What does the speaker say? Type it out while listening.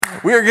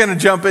We are going to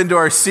jump into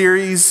our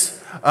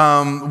series.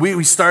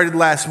 We started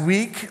last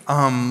week,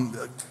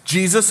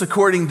 Jesus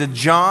according to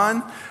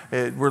John.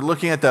 We're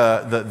looking at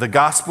the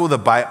gospel, the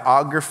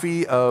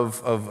biography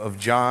of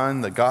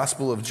John, the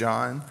gospel of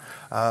John.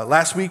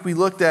 Last week we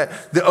looked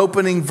at the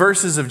opening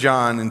verses of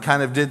John and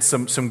kind of did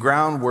some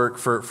groundwork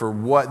for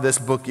what this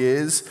book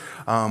is.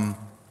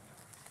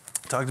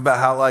 Talked about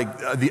how,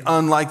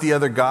 unlike the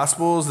other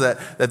gospels,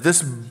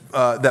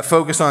 that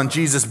focus on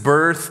Jesus'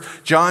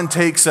 birth, John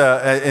takes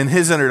in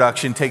his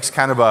introduction takes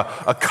kind of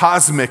a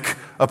cosmic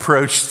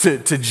approach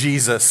to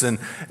Jesus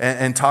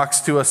and talks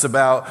to us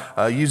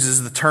about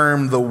uses the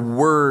term the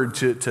Word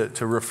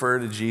to refer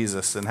to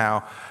Jesus and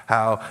how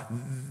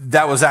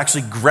that was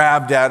actually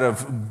grabbed out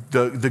of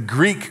the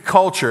Greek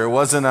culture. It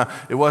wasn't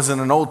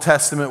an Old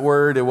Testament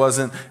word. It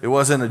wasn't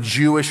a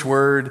Jewish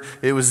word.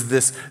 It was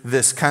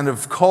this kind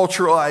of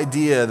cultural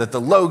idea that the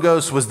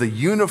Logos was the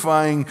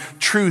unifying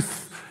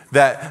truth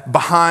that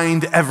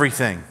behind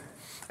everything.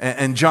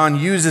 And John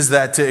uses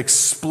that to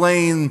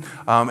explain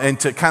and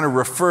to kind of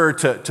refer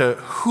to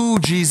who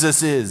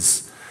Jesus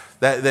is.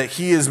 That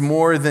he is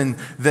more than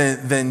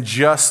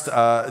just,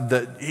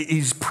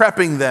 he's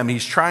prepping them.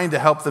 He's trying to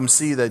help them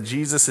see that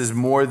Jesus is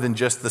more than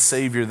just the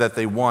Savior that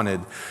they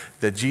wanted.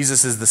 That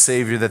Jesus is the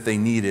Savior that they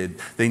needed.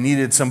 They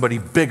needed somebody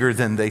bigger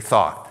than they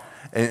thought.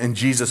 And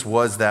Jesus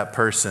was that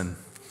person.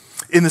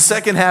 In the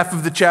second half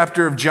of the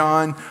chapter of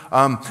John,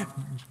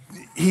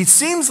 he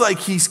seems like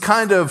he's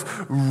kind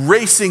of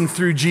racing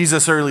through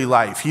Jesus' early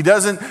life. He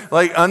doesn't,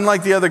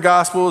 unlike the other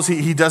Gospels,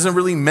 he doesn't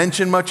really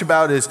mention much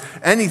about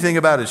anything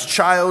about his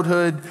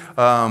childhood.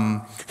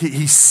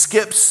 He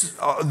skips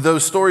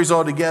those stories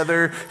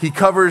altogether. He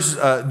covers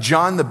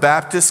John the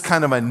Baptist's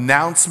kind of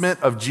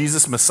announcement of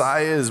Jesus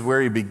Messiah is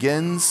where he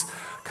begins,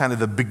 kind of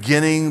the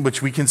beginning,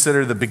 which we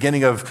consider the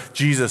beginning of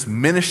Jesus'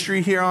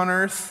 ministry here on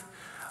earth.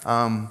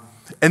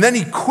 And then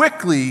he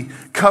quickly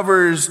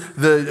covers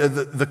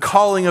the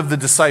calling of the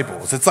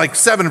disciples. It's like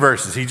 7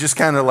 verses. He just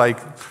kind of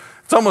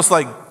it's almost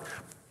like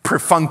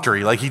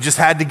perfunctory. Like he just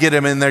had to get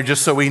him in there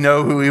just so we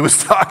know who he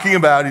was talking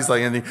about. He's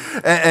like,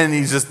 and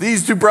he's just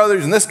these 2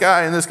 brothers and this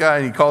guy,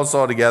 and he calls us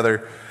all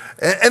together.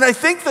 And I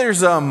think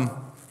there's, I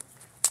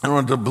don't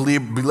want to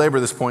belabor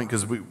this point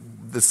because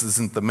this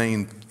isn't the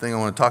main thing I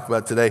want to talk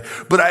about today.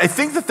 But I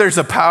think that there's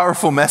a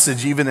powerful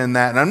message even in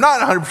that. And I'm not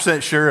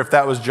 100% sure if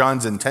that was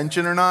John's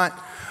intention or not.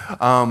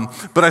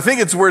 But I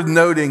think it's worth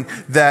noting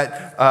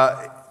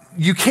that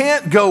you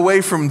can't go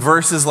away from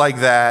verses like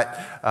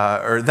that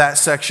or that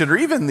section or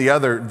even the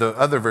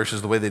other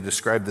verses, the way they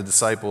describe the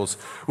disciples,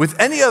 with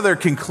any other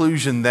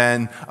conclusion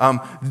than,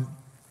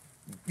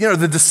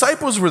 the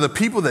disciples were the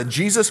people that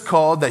Jesus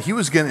called, that he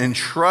was going to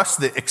entrust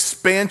the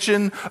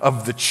expansion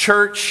of the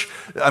church.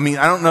 I mean,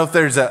 I don't know if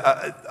there's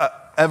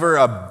ever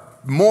a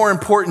more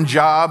important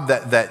job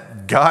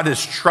that God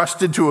has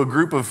trusted to a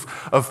group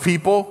of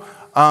people.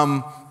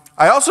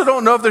 I also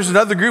don't know if there's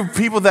another group of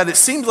people that it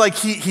seems like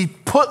he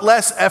put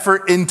less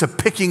effort into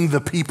picking the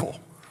people.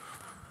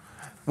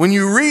 When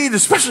you read,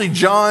 especially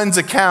John's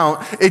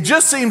account, it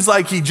just seems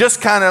like he just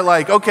kind of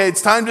okay,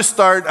 it's time to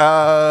start.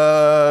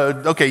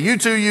 Okay, you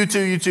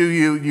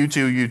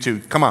two.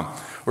 Come on,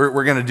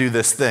 we're going to do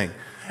this thing.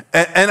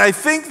 And I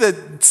think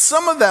that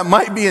some of that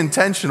might be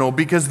intentional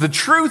because the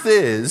truth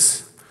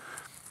is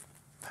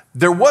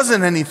there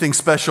wasn't anything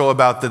special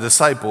about the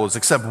disciples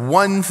except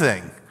one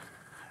thing.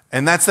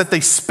 And that's that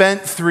they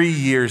spent 3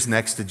 years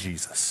next to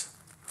Jesus.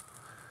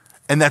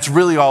 And that's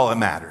really all that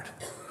mattered.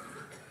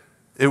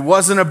 It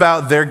wasn't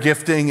about their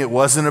gifting. It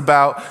wasn't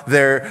about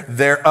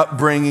their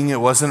upbringing.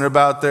 It wasn't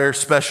about their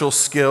special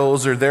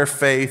skills or their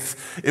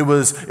faith. It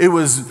was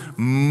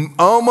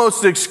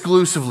almost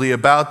exclusively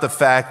about the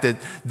fact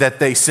that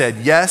they said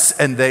yes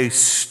and they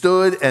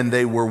stood and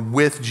they were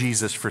with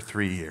Jesus for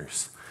 3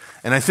 years.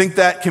 And I think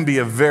that can be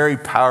a very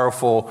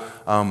powerful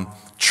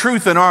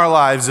truth in our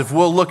lives if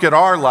we'll look at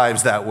our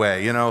lives that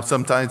way.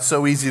 Sometimes it's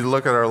so easy to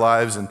look at our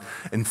lives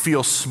and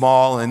feel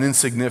small and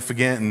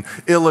insignificant and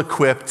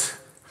ill-equipped.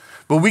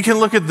 But we can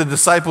look at the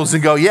disciples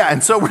and go, yeah,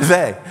 and so were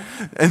they.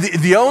 And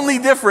the only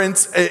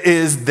difference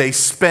is they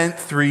spent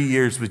 3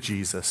 years with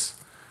Jesus.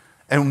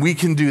 And we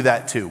can do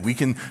that too. We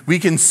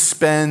can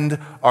spend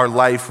our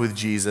life with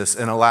Jesus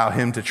and allow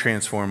him to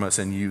transform us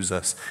and use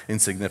us in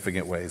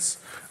significant ways.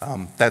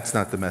 That's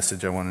not the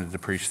message I wanted to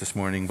preach this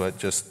morning, but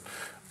just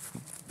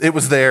it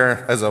was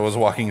there as I was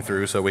walking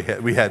through, so we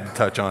had to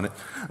touch on it.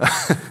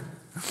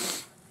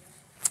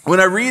 When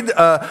I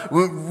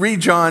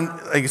read John,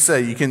 like I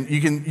say,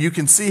 you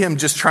can see him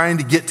just trying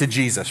to get to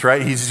Jesus,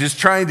 right? He's just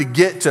trying to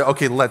get to,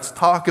 okay, let's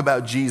talk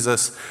about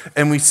Jesus.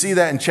 And we see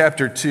that in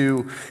chapter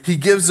 2.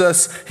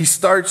 He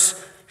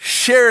starts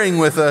sharing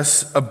with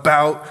us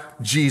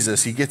about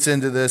Jesus. He gets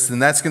into this, and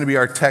that's going to be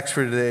our text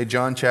for today,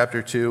 John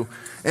chapter 2.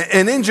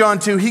 And in John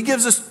 2, he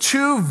gives us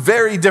 2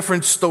 very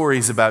different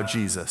stories about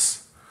Jesus.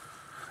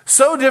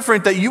 So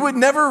different that you would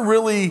never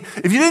really,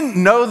 if you didn't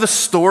know the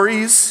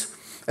stories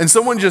and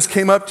someone just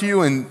came up to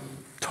you and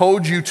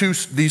told you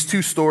these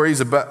 2 stories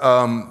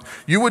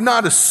you would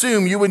not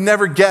assume, you would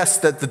never guess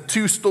that the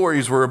 2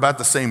 stories were about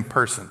the same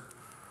person.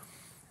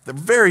 They're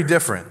very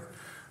different.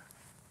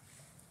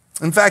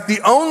 In fact, the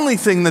only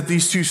thing that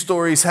these two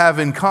stories have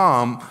in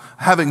common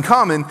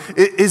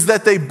is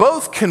that they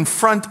both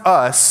confront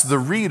us, the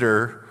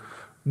reader,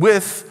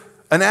 with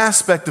an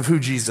aspect of who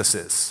Jesus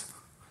is.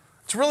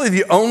 It's really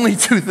the only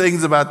two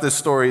things about this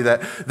story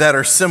that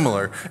are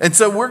similar. And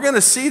so we're going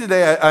to see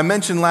today, I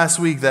mentioned last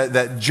week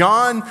that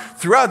John,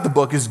 throughout the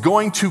book, is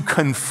going to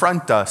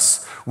confront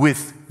us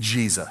with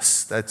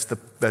Jesus. That's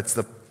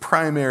the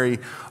primary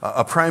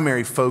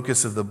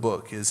focus of the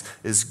book,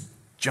 is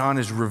John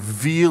is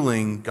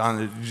revealing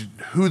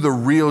who the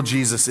real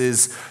Jesus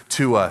is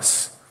to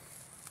us.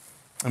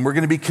 And we're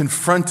going to be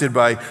confronted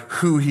by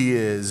who he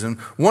is. And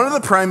one of the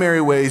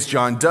primary ways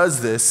John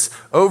does this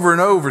over and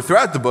over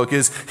throughout the book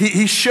is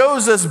he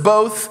shows us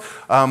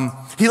both.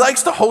 He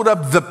likes to hold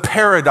up the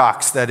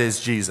paradox that is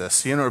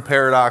Jesus. You know, a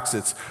paradox,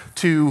 it's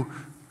two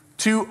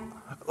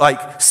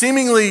like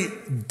seemingly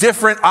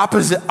different,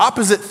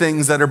 opposite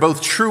things that are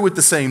both true at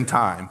the same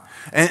time.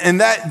 And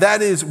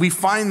that is, we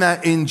find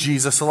that in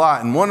Jesus a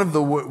lot. And one of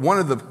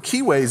the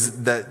key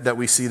ways that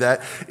we see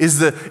that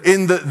is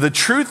in the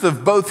truth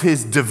of both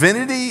his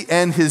divinity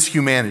and his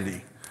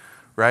humanity,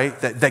 right?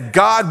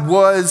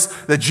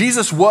 That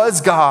Jesus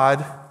was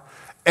God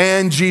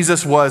and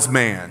Jesus was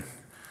man.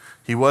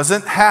 He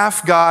wasn't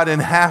half God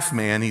and half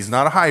man. He's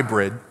not a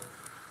hybrid.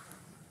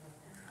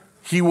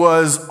 He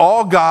was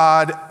all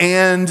God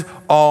and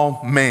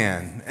all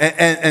man.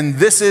 And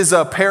this is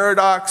a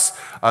paradox.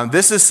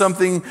 This is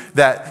something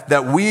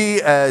that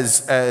we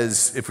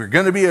as if you're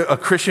going to be a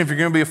Christian, if you're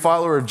going to be a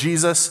follower of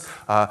Jesus,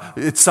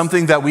 it's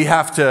something that we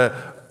have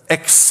to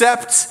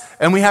accept,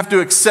 and we have to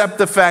accept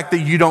the fact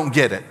that you don't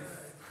get it.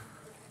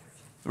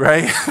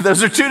 Right?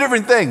 Those are two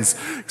different things.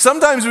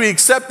 Sometimes we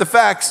accept the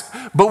facts,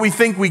 but we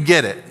think we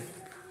get it.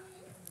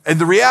 And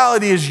the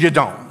reality is you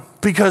don't,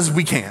 because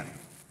we can't.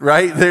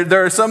 Right?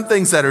 There are some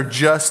things that are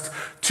just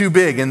too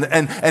big. And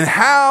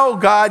how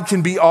God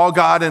can be all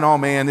God and all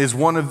man is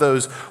one of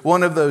those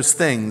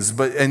things.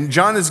 And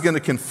John is going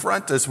to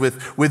confront us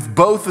with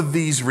both of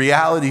these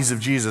realities of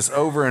Jesus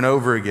over and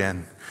over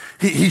again.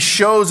 He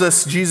shows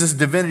us Jesus'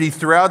 divinity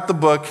throughout the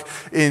book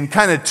in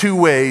kind of two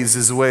ways,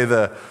 is the way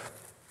the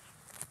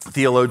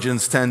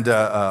theologians tend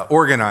to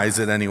organize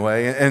it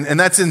anyway. And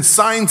that's in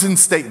signs and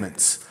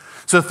statements.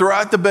 So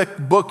throughout the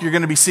book, you're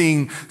going to be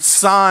seeing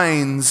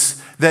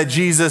signs that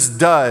Jesus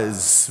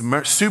does,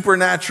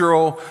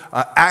 supernatural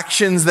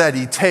actions that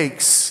he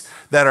takes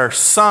that are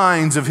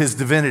signs of his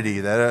divinity,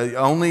 that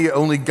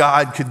only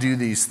God could do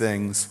these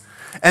things.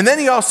 And then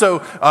he also,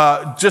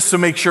 just to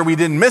make sure we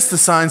didn't miss the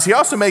signs, he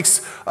also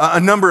makes a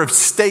number of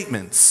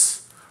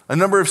statements.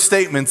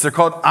 They're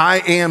called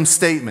I am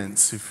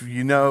statements. If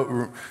you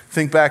know,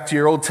 think back to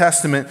your Old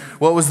Testament,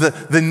 what was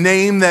the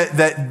name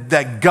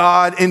that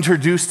God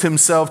introduced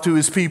himself to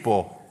his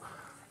people?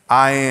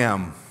 I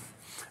am.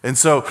 And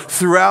so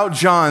throughout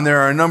John, there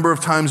are a number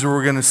of times where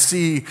we're going to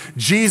see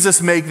Jesus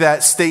make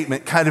that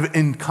statement kind of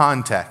in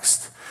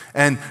context.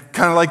 And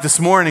kind of like this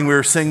morning, we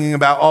were singing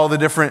about all the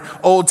different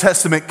Old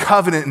Testament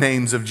covenant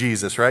names of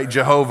Jesus, right?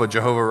 Jehovah,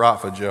 Jehovah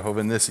Rapha,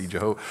 Jehovah Nissi,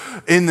 Jehovah.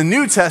 In the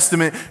New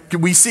Testament,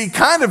 we see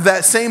kind of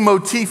that same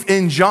motif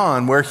in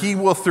John, where he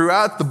will,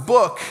 throughout the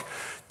book,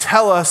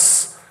 tell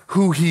us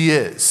who he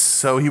is.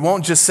 So he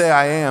won't just say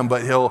I am,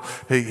 but he'll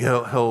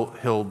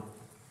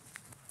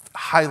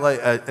highlight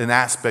an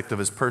aspect of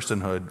his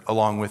personhood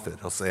along with it.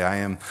 He'll say, I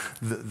am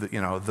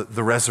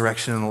the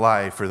resurrection and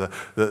life, or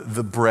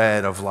the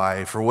bread of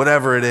life, or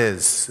whatever it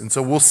is. And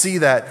so we'll see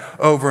that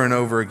over and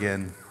over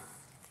again.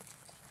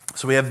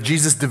 So we have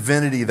Jesus'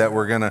 divinity that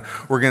we're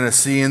gonna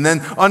see. And then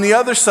on the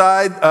other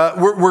side,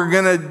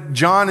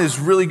 John is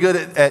really good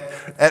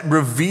at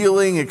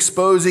revealing,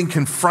 exposing,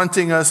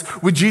 confronting us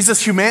with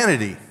Jesus'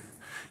 humanity.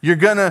 We're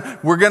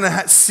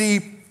gonna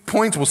see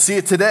points, we'll see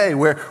it today,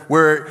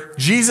 where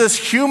Jesus'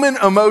 human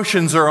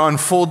emotions are on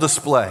full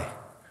display.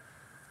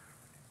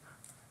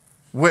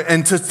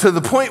 And to the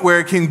point where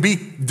it can be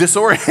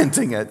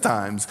disorienting at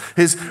times.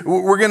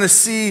 We're going to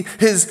see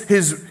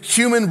his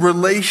human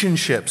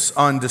relationships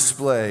on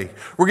display.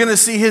 We're going to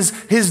see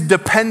his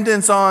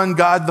dependence on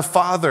God the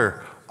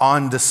Father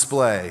on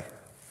display.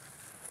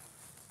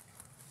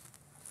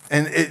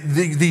 And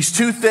these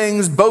two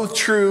things, both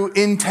true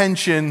in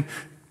tension,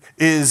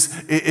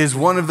 is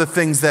one of the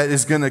things that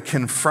is going to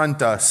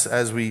confront us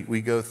as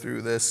we go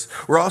through this.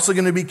 We're also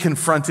going to be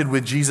confronted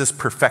with Jesus'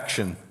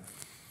 perfection.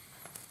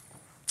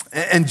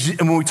 And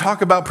when we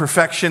talk about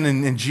perfection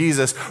in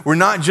Jesus, we're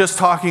not just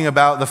talking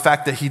about the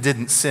fact that he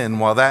didn't sin,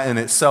 while that in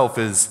itself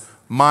is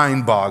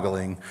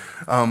mind-boggling.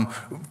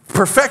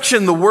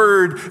 Perfection, the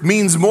word,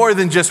 means more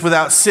than just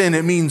without sin.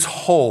 It means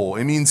whole.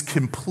 It means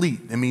complete.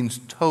 It means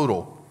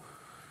total.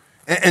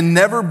 And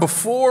never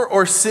before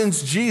or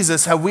since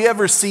Jesus have we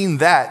ever seen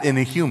that in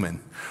a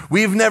human.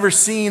 We've never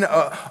seen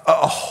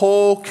a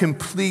whole,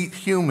 complete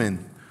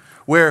human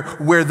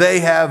where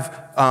they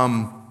have,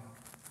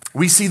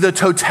 we see the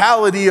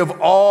totality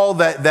of all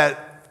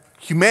that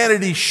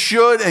humanity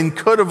should and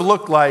could have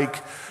looked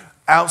like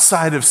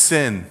outside of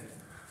sin.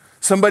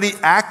 Somebody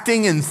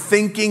acting and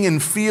thinking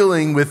and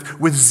feeling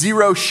with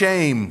zero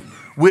shame,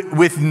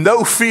 with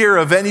no fear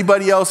of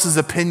anybody else's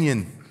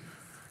opinion,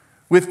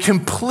 with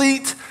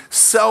complete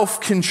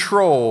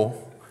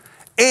self-control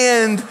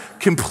and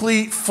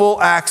complete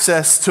full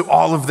access to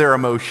all of their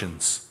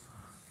emotions.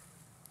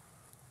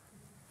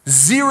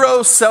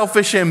 Zero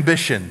selfish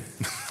ambition.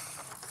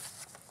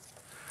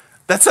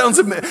 It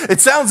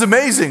sounds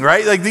amazing,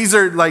 right? Like these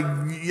are like,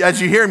 as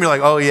you hear them, you're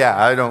like, oh yeah,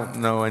 I don't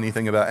know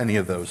anything about any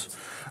of those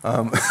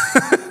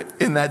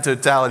in that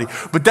totality.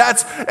 But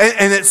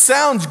and it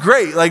sounds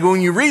great. Like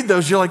when you read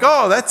those, you're like,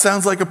 oh, that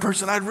sounds like a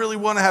person I'd really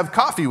want to have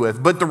coffee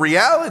with. But the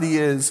reality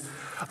is,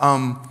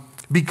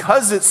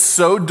 because it's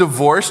so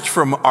divorced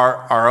from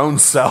our own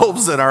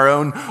selves and our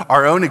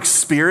own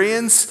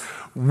experience,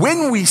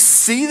 when we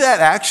see that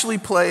actually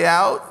play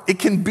out, it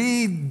can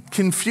be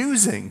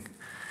confusing.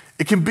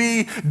 It can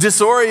be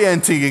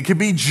disorienting. It can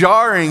be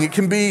jarring. It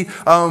can be,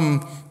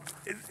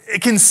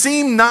 it can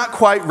seem not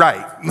quite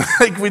right.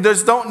 Like we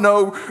just don't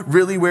know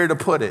really where to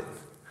put it.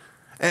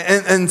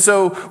 And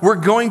so we're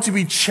going to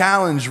be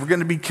challenged. We're going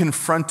to be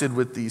confronted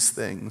with these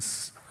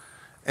things.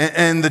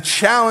 And the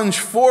challenge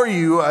for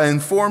you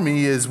and for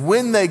me is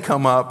when they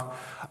come up,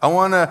 I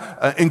want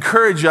to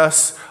encourage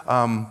us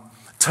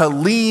to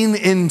lean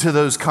into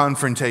those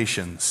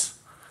confrontations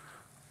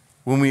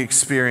when we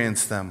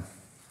experience them.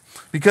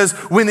 Because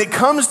when it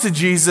comes to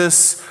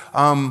Jesus,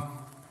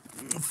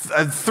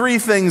 three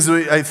things,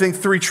 I think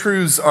three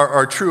truths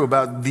are true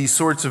about these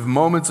sorts of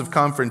moments of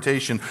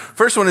confrontation.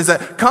 First one is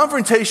that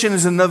confrontation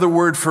is another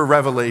word for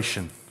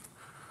revelation.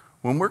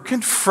 When we're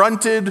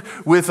confronted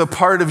with a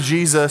part of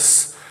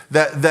Jesus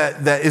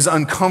that is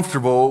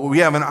uncomfortable, we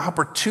have an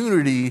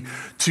opportunity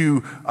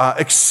to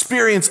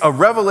experience a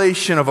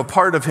revelation of a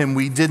part of him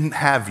we didn't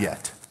have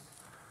yet.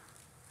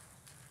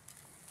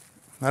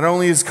 Not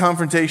only is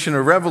confrontation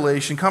a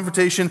revelation,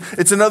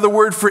 it's another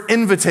word for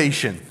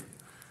invitation.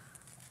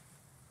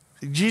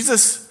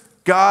 Jesus,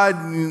 God,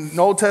 in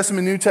Old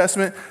Testament, New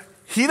Testament,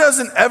 he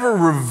doesn't ever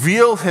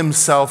reveal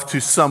himself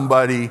to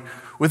somebody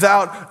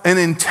without an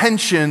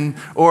intention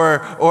or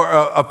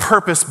a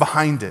purpose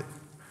behind it.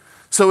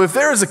 So if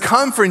there is a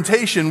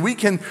confrontation, we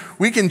can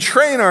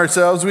train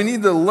ourselves. We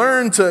need to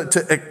learn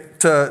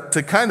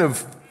to kind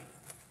of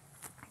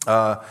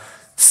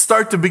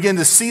start to begin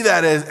to see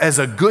that as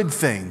a good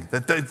thing.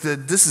 That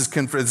this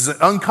is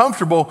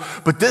uncomfortable,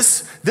 but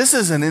this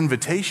is an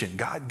invitation.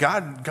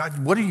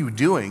 God, what are you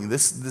doing?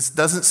 This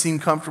doesn't seem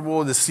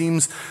comfortable. This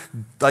seems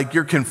like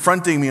you're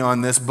confronting me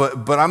on this,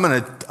 but I'm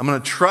gonna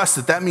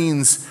trust that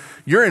means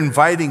you're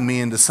inviting me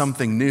into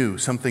something new,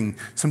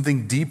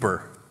 something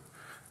deeper.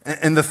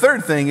 And the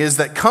third thing is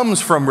that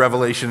comes from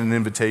revelation and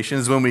invitation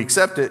is when we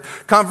accept it.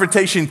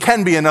 Confrontation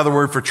can be another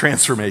word for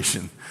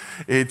transformation.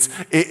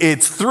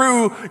 It's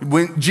through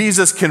when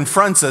Jesus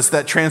confronts us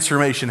that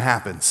transformation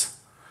happens.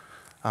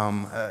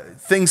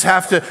 Things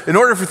have to, in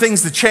order for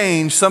things to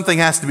change, something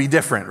has to be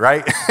different,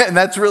 right? And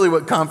that's really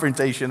what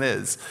confrontation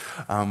is.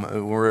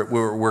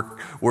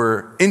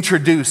 We're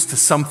introduced to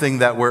something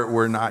that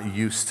we're not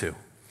used to.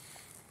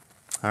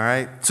 All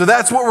right, so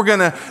that's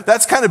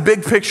that's kind of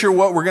big picture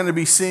what we're gonna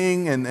be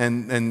seeing,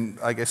 and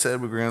like I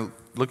said, we're gonna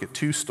look at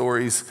two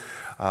stories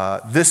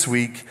this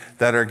week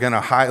that are gonna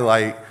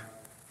highlight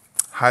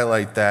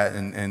that,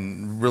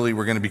 and really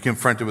we're gonna be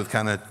confronted with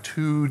kind of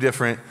two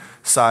different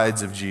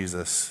sides of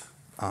Jesus.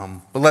 But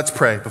let's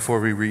pray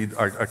before we read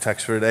our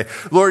text for today.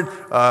 Lord,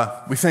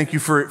 we thank you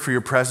for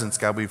your presence,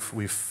 God.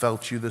 We've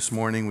felt you this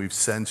morning, we've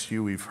sensed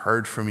you, we've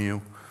heard from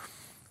you.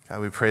 God,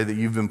 we pray that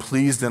you've been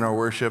pleased in our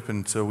worship,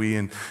 and so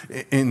we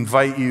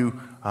invite you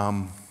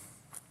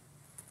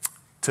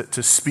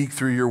to speak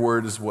through your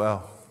word as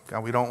well.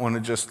 God, we don't want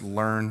to just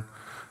learn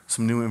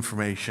some new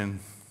information.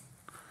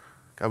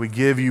 God, we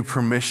give you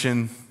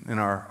permission in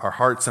our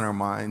hearts and our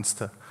minds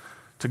to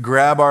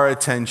grab our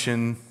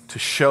attention, to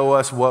show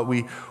us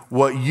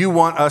what you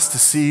want us to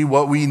see,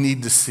 what we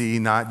need to see,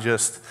 not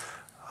just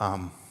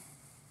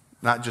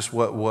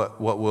what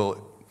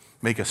will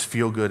make us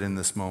feel good in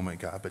this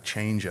moment, God, but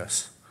change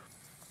us.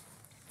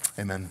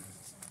 Amen.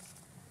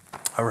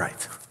 All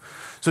right.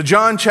 So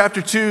John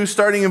chapter 2,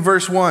 starting in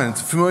verse 1.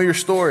 It's a familiar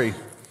story.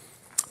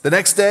 The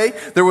next day,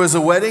 there was a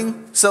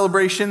wedding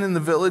celebration in the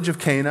village of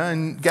Cana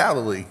in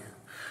Galilee.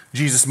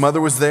 Jesus' mother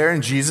was there,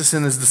 and Jesus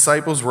and his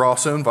disciples were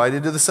also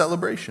invited to the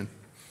celebration.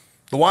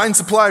 The wine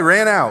supply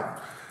ran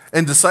out,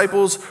 and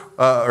during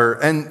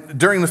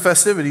the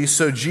festivities,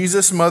 so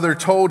Jesus' mother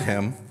told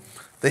him,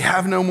 "They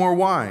have no more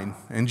wine."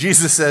 And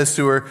Jesus says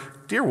to her,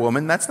 "Dear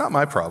woman, that's not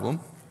my problem."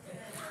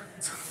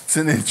 It's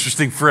an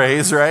interesting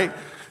phrase, right?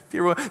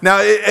 Now,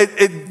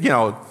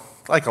 it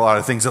like a lot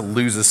of things, it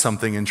loses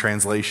something in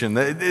translation.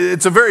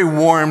 It's a very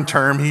warm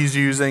term he's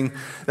using.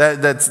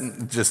 That's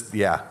just,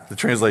 the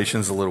translation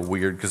is a little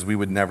weird because we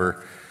would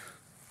never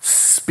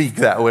speak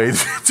that way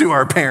to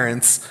our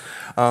parents.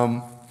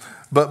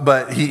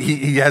 But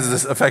he has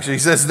this affection. He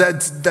says,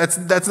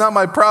 that's not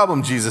my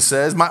problem, Jesus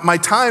says. My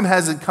time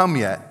hasn't come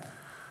yet.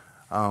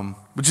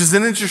 Which is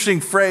an interesting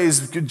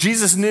phrase.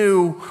 Jesus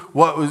knew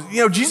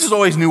Jesus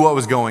always knew what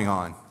was going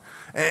on.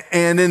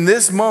 And in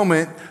this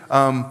moment,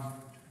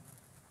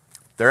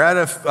 they're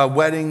at a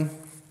wedding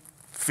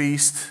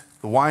feast.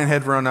 The wine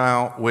had run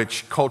out,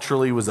 which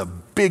culturally was a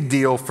big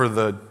deal for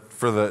the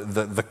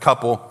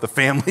couple, the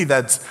family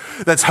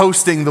that's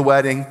hosting the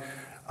wedding.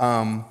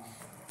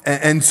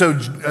 And so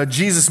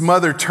Jesus'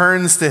 mother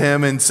turns to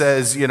him and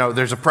says,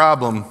 there's a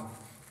problem.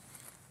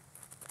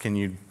 Can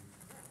you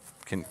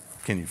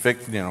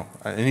fix,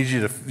 I need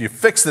you to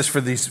fix this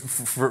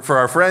for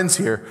our friends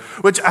here.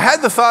 Which I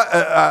had the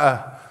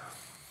thought,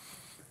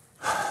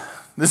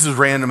 this is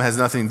random, has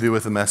nothing to do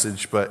with the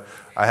message, but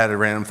I had a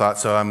random thought,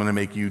 so I'm going to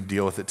make you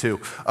deal with it too.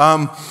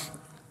 How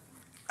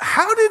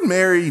did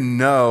Mary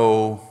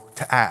know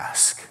to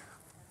ask?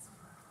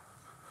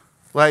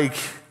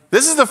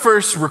 This is the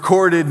first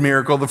recorded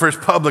miracle, the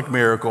first public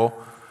miracle.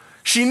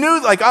 She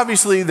knew,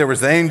 obviously there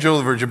was the angel,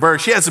 the virgin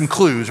birth. She had some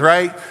clues,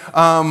 right?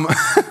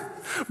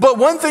 But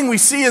one thing we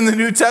see in the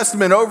New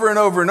Testament over and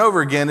over and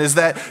over again is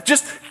that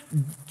just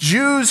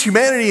Jews,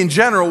 humanity in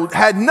general,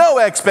 had no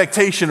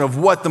expectation of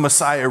what the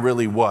Messiah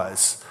really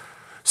was.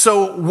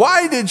 So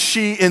why did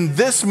she, in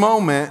this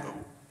moment,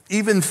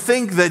 even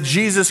think that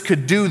Jesus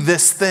could do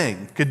this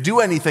thing, could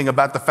do anything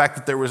about the fact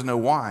that there was no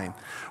wine?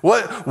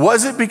 What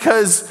was it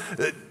because,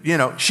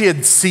 she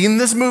had seen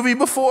this movie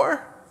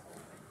before?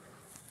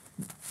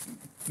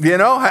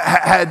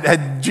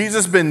 Had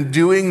Jesus been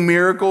doing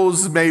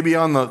miracles maybe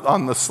on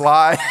the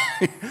sly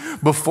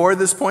before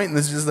this point?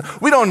 And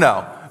we don't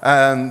know.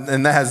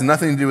 And that has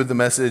nothing to do with the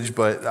message,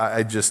 but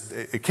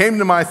it came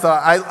to my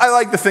thought. I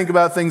like to think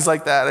about things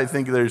like that. I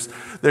think there's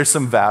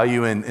some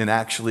value in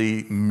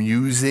actually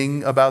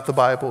musing about the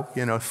Bible,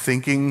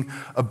 thinking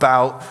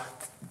about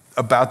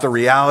the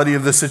reality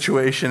of the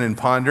situation and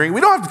pondering. We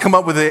don't have to come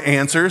up with the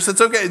answers.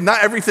 It's okay.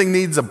 Not everything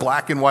needs a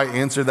black and white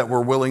answer that we're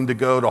willing to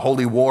go to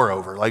holy war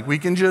over. We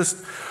can just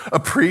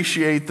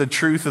appreciate the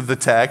truth of the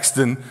text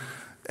and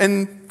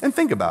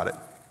think about it.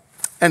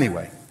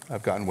 Anyway,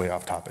 I've gotten way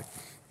off topic.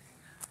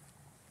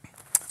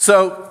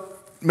 So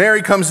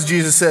Mary comes to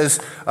Jesus, says,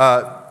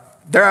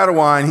 they're out of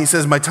wine. He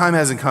says, my time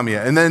hasn't come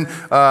yet. And then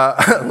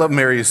I love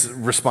Mary's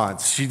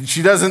response.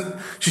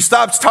 She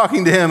stops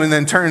talking to him and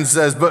then turns and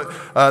says, but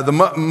the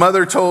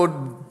mother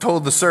told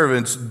the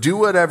servants, do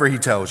whatever he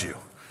tells you.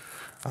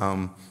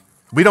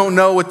 We don't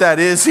know what that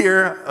is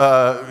here,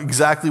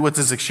 exactly what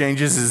this exchange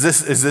is.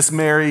 Is this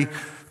Mary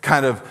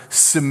kind of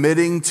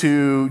submitting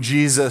to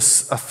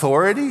Jesus'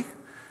 authority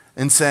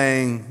and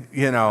saying,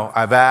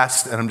 I've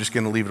asked and I'm just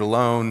going to leave it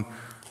alone.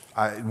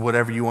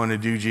 Whatever you want to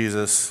do,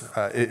 Jesus,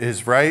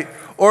 is right?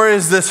 Or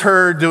is this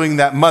her doing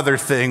that mother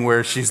thing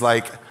where she's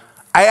like,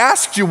 I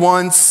asked you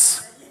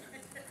once,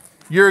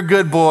 you're a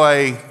good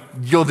boy,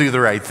 you'll do the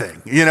right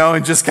thing,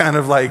 and just kind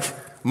of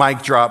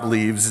mic drop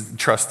leaves,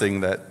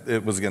 trusting that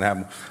it was going to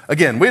happen.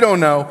 Again, we don't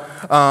know.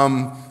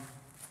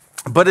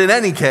 But in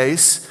any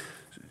case,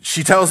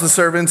 she tells the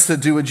servants to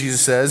do what Jesus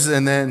says,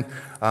 and then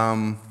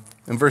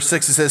in verse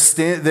 6, it says,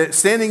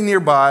 standing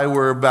nearby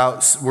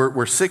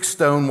were 6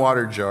 stone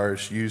water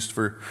jars used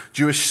for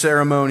Jewish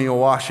ceremonial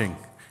washing.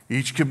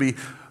 Each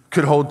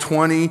could hold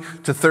 20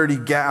 to 30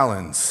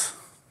 gallons.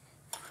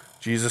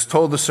 Jesus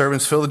told the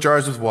servants, fill the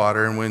jars with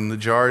water, and when the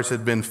jars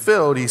had been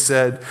filled, he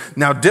said,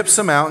 now dip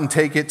some out and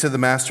take it to the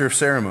master of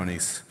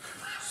ceremonies.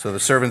 So the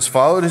servants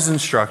followed his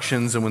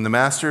instructions, and when the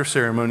master of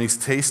ceremonies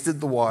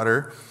tasted the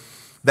water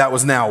that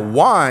was now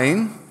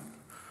wine,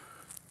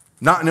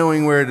 not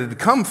knowing where it had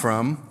come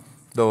from,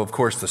 though of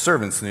course the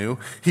servants knew,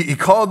 he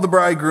called the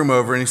bridegroom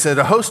over and he said,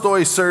 a host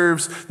always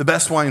serves the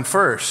best wine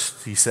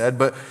first, he said,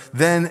 but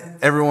then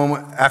everyone,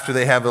 after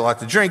they have a lot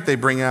to drink, they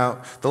bring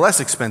out the less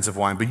expensive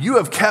wine. But you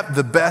have kept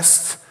the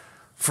best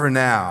for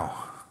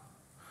now.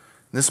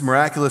 This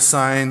miraculous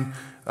sign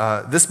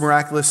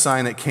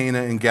at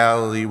Cana in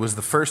Galilee was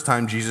the first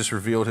time Jesus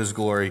revealed his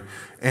glory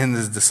and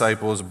his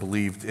disciples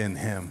believed in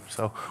him.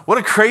 So what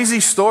a crazy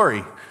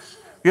story.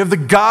 You have the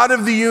God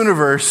of the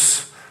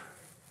universe,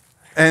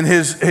 and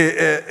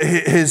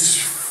his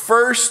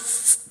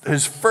first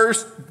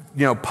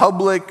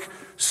public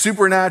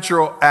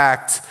supernatural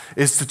act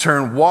is to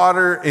turn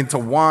water into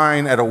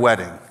wine at a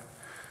wedding.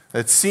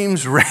 It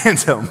seems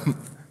random.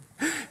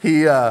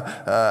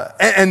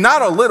 And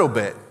not a little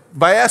bit.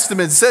 By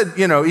estimate, it said,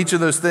 each of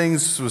those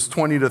things was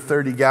 20 to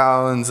 30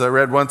 gallons. I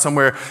read one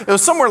somewhere. It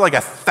was somewhere like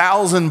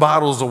 1,000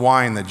 bottles of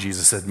wine that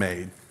Jesus had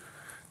made.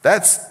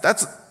 That's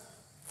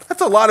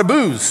a lot of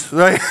booze,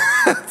 right?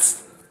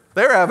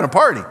 They were having a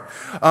party.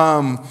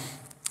 But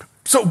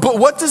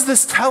what does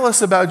this tell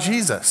us about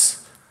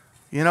Jesus?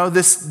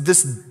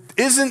 This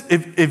isn't,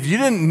 if you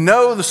didn't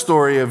know the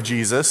story of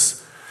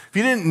Jesus, if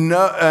you didn't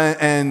know,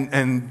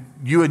 and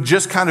you had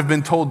just kind of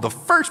been told the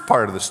first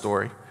part of the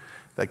story,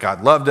 that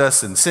God loved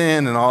us and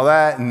sin and all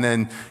that, and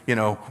then,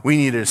 we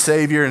needed a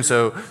Savior, and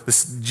so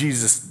this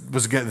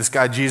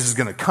guy Jesus is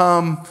going to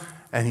come,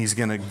 and he's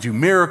going to do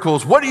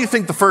miracles. What do you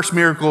think the first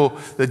miracle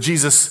that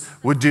Jesus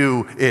would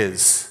do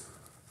is?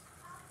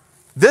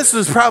 This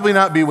would probably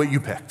not be what you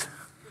picked,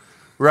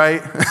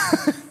 right?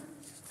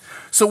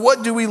 So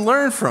what do we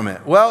learn from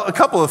it? Well, a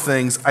couple of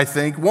things, I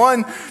think.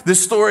 One,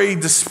 this story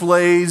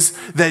displays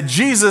that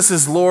Jesus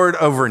is Lord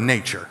over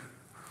nature.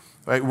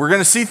 Right? We're going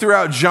to see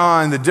throughout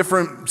John the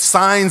different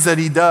signs that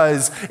he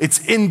does.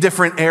 It's in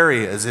different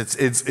areas.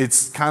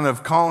 It's kind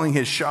of calling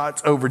his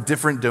shots over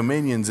different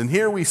dominions. And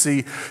here we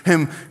see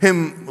him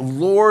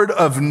Lord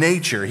of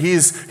nature. He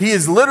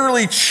is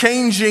literally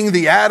changing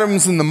the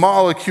atoms and the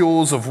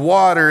molecules of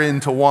water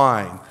into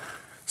wine.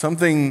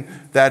 Something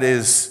that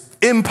is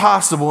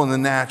impossible in the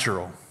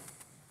natural.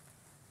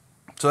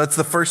 So that's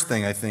the first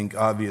thing, I think,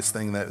 obvious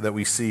thing that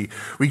we see.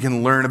 We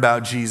can learn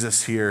about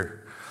Jesus here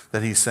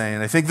that he's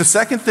saying. I think the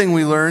second thing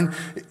we learn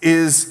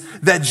is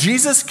that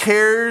Jesus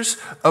cares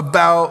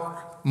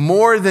about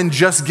more than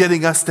just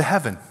getting us to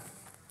heaven.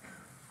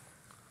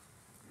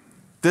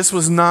 This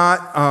was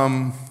not,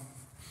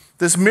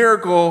 this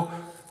miracle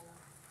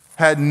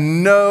had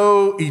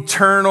no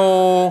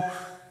eternal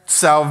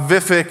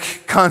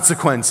salvific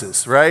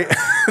consequences, right?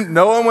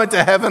 No one went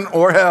to heaven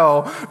or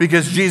hell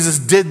because Jesus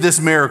did this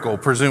miracle,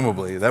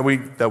 presumably, that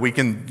we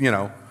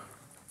can,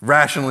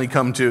 rationally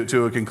come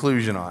to a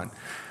conclusion on.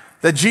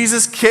 That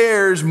Jesus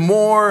cares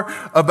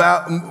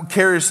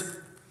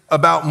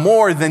about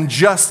more than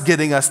just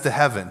getting us to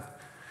heaven.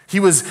 He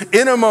was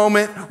in a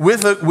moment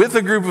with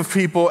a group of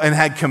people and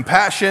had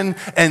compassion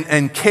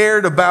and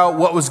cared about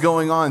what was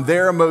going on,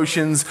 their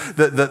emotions,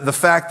 the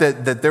fact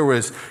that there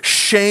was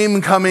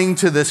shame coming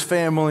to this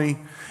family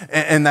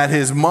and that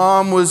his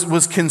mom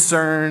was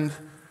concerned.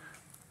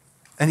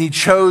 And he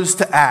chose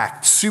to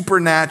act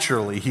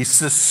supernaturally. He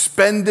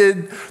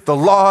suspended the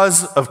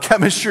laws of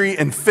chemistry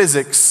and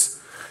physics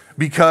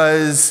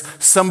because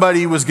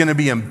somebody was going to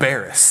be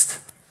embarrassed.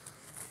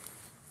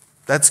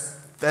 That's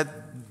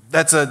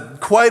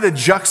quite a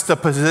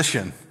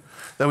juxtaposition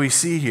that we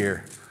see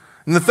here.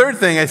 And the third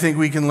thing I think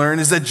we can learn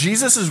is that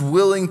Jesus is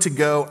willing to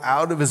go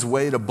out of his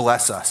way to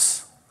bless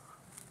us.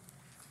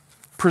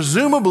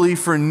 Presumably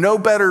for no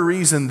better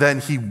reason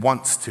than he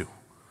wants to.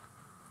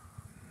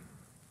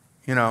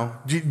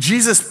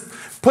 Jesus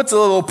puts a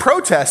little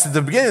protest at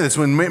the beginning of this.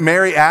 When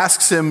Mary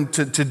asks him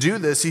to do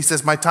this, he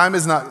says, "My time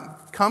has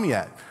not come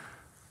yet."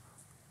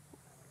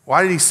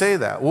 Why did he say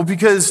that? Well,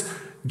 because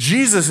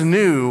Jesus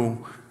knew,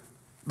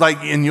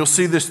 and you'll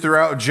see this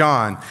throughout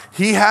John,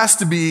 he has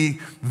to be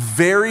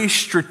very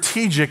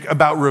strategic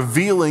about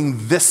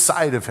revealing this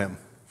side of him.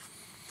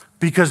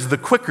 Because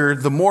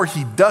the more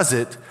he does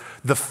it,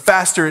 the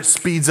faster it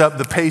speeds up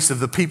the pace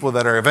of the people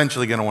that are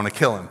eventually going to want to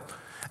kill him.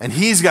 And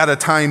he's got a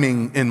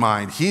timing in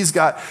mind. He's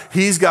got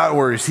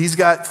orders. He's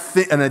got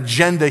an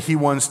agenda he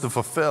wants to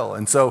fulfill.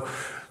 And so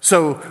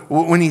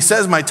when he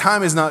says, "My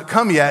time has not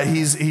come yet,"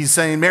 he's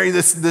saying, "Mary,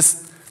 this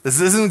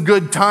isn't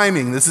good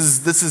timing. This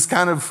is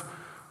kind of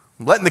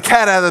letting the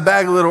cat out of the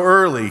bag a little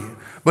early."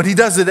 But he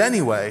does it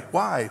anyway.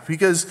 Why?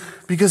 Because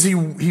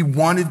he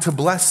wanted to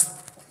bless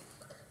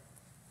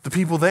the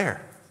people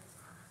there.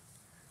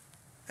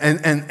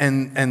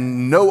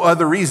 And no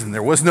other reason.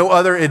 There was no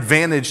other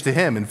advantage to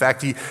him. In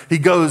fact, he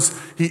does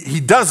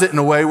it in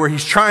a way where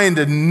he's trying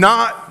to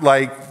not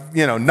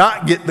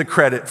get the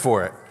credit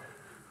for it.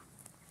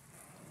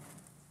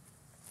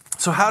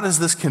 So how does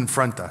this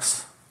confront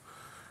us?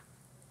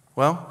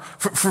 Well,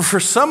 for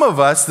some of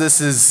us, this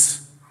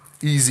is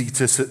easy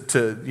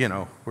to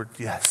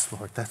yes,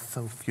 Lord, that's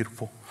so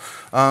beautiful.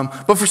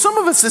 But for some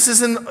of us, this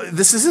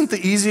isn't the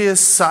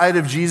easiest side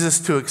of Jesus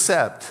to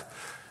accept.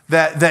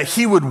 That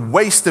he would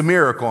waste a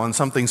miracle on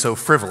something so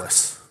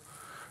frivolous,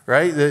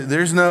 right?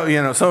 There's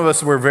no, some of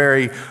us were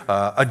very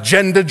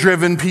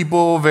agenda-driven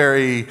people,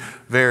 very,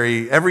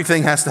 very,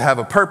 everything has to have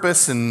a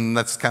purpose, and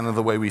that's kind of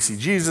the way we see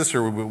Jesus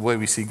or the way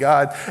we see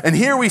God. And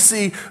here we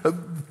see,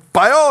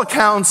 by all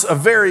accounts, a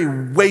very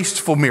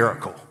wasteful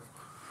miracle,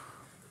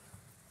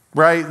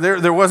 right?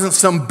 There wasn't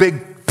some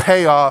big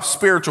payoff,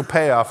 spiritual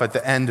payoff at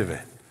the end of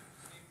it.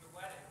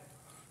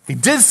 He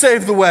did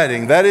save the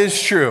wedding, that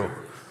is true.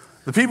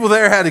 The people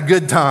there had a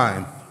good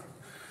time.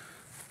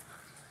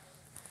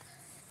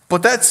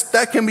 But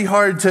that can be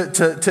hard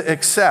to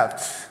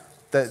accept,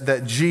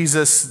 that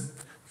Jesus,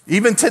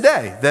 even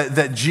today,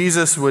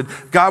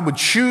 that God would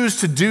choose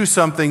to do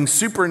something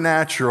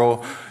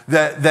supernatural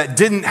that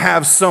didn't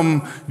have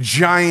some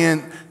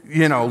giant,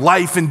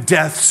 life and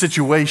death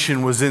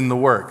situation was in the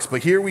works.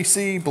 But here we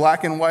see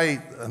black and white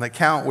an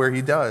account where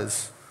he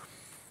does.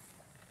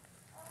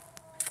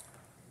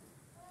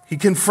 He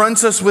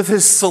confronts us with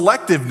his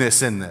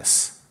selectiveness in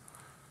this.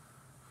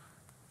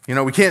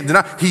 We can't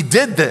deny, he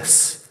did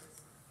this.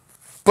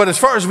 But as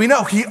far as we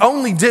know, he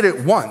only did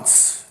it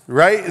once,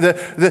 right?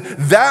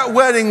 That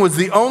wedding was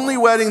the only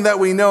wedding that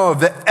we know of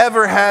that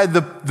ever had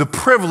the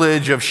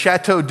privilege of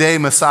Chateau de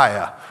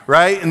Messiah,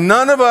 right?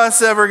 None of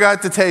us ever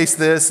got to taste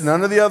this.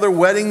 None of the other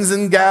weddings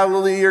in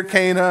Galilee or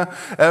Cana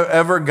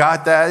ever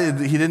got that.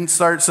 He didn't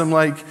start some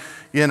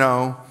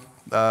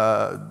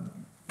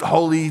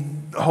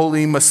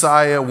Holy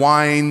Messiah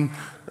wine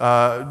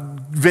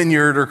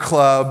vineyard or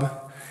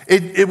club.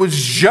 It was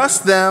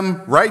just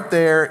them right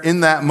there in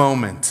that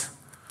moment.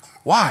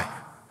 Why?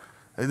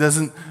 It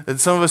doesn't,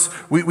 and some of us,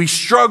 we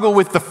struggle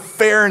with the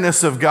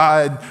fairness of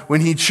God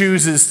when he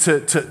chooses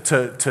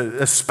to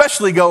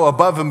especially go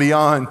above and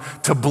beyond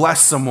to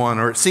bless someone,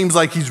 or it seems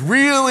like he's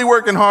really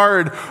working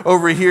hard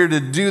over here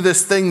to do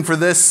this thing for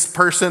this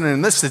person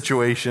in this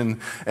situation,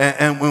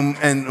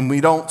 and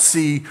we don't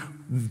see,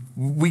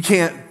 we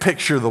can't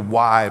picture the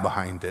why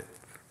behind it,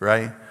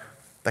 right?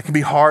 That can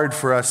be hard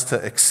for us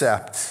to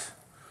accept.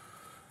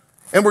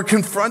 And we're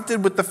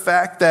confronted with the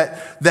fact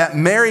that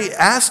Mary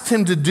asked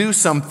him to do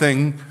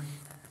something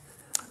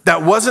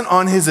that wasn't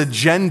on his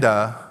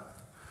agenda,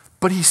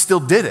 but he still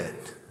did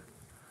it.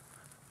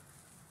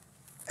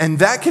 And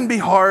that can be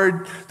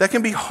hard. That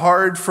can be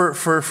hard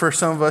for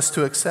some of us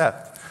to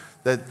accept.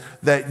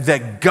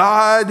 That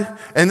God,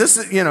 and this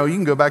is, you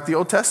can go back to the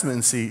Old Testament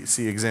and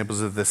see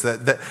examples of this.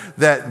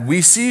 That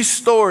we see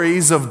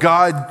stories of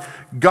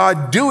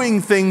God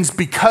doing things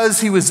because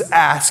he was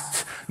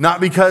asked, not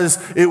because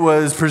it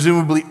was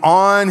presumably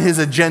on his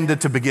agenda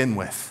to begin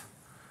with.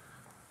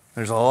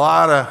 There's a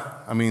lot of,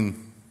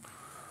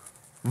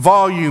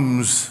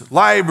 volumes,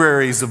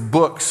 libraries of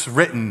books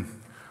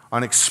written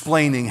on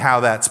explaining how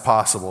that's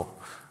possible.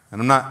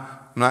 And I'm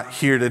not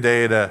here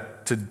today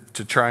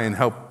to try and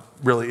help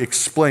really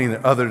explain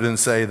it other than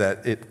say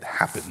that it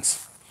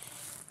happens.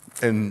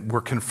 And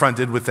we're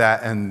confronted with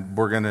that, and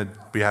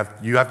you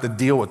have to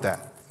deal with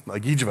that.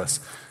 Like each of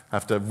us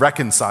have to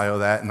reconcile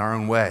that in our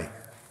own way.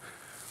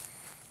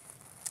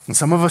 And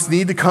some of us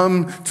need to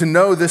come to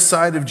know this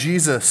side of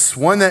Jesus,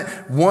 one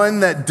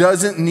that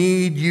doesn't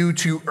need you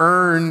to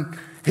earn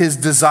his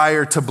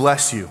desire to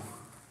bless you.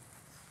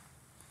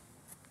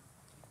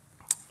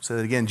 Say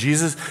that again.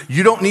 Jesus,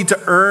 you don't need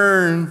to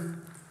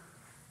earn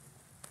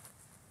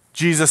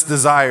Jesus'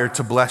 desire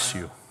to bless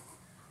you.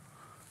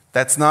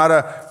 That's not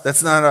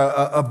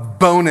a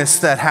bonus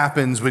that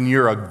happens when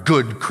you're a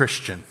good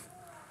Christian.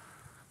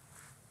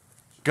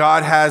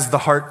 God has the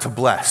heart to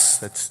bless.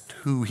 That's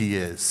who he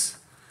is.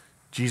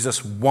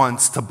 Jesus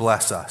wants to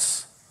bless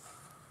us.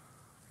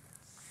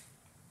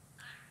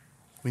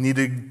 We need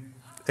to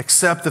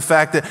accept the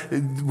fact that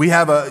we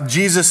have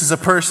Jesus is a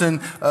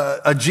person,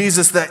 a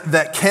Jesus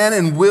that can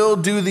and will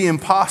do the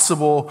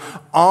impossible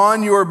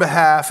on your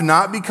behalf,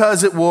 not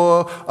because it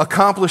will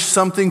accomplish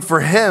something for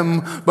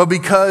him, but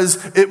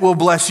because it will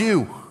bless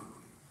you.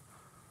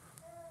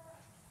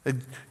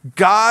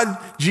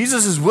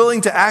 Jesus is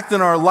willing to act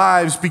in our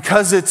lives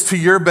because it's to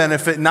your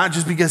benefit, not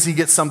just because he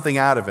gets something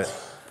out of it.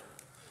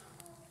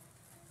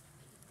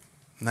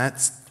 And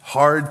that's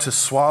hard to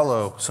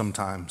swallow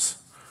sometimes,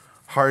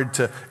 hard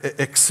to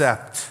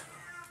accept.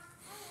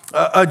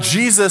 A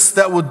Jesus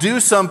that will do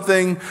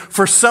something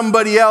for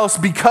somebody else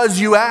because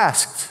you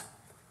asked.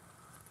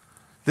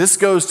 This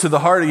goes to the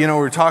heart of,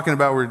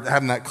 we're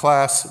having that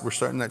class, we're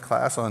starting that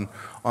class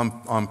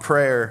on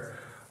prayer.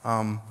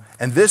 And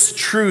this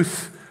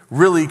truth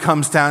really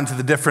comes down to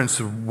the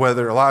difference of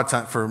whether, a lot of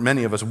times for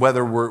many of us,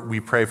 whether we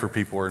pray for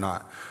people or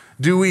not.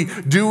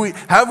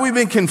 Have we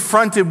been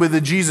confronted with a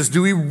Jesus?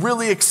 Do we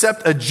really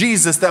accept a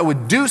Jesus that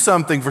would do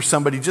something for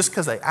somebody just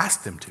because I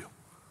asked him to?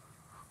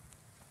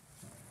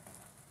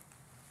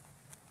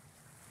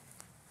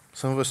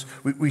 Some of us,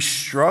 we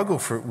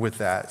struggle with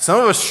that. Some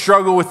of us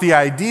struggle with the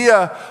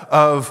idea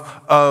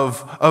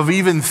of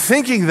even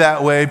thinking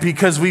that way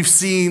because we've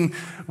seen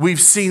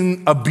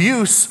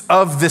abuse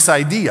of this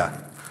idea.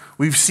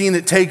 We've seen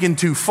it taken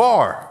too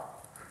far.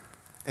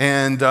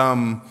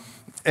 And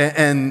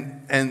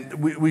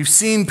we've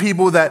seen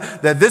people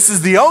that this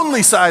is the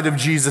only side of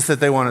Jesus that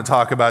they want to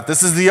talk about.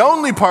 This is the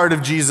only part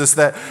of Jesus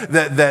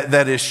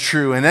that is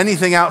true. And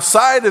anything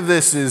outside of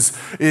this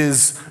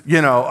is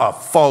a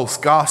false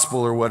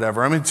gospel or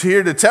whatever. I'm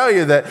here to tell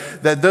you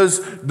that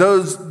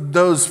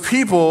those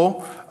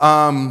people,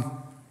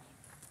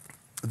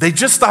 they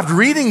just stopped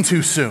reading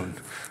too soon.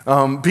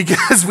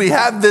 Because we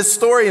have this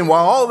story, and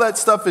while all that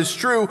stuff is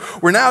true,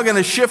 we're now going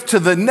to shift to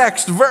the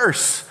next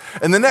verse.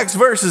 And the next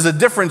verse is a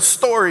different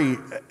story,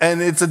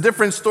 and it's a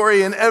different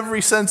story in every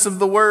sense of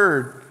the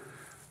word.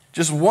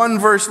 Just one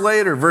verse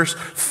later, verse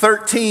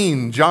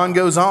 13, John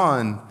goes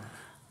on,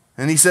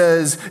 and he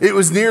says, it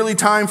was nearly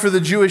time for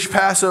the Jewish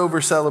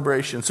Passover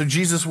celebration. So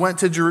Jesus went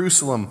to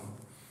Jerusalem.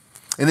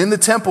 And in the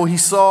temple, he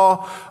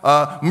saw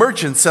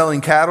merchants selling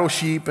cattle,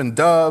 sheep, and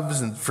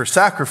doves for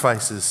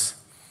sacrifices.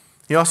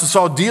 He also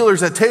saw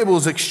dealers at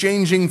tables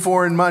exchanging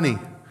foreign money.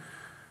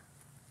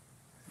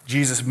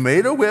 Jesus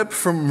made a whip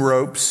from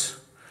ropes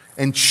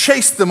and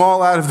chased them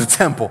all out of the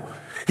temple.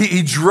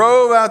 He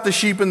drove out the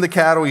sheep and the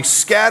cattle. He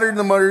scattered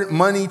the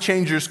money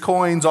changers'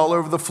 coins all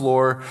over the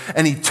floor,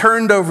 and he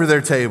turned over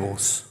their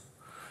tables.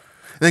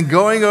 Then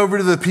going over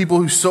to the people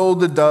who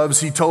sold the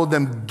doves, he told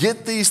them,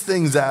 get these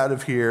things out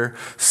of here.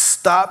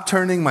 Stop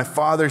turning my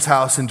Father's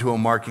house into a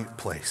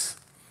marketplace.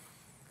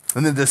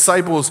 And the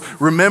disciples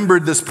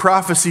remembered this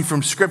prophecy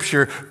from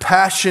Scripture,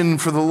 passion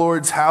for the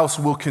Lord's house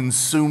will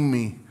consume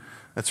me.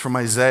 That's from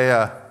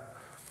Isaiah.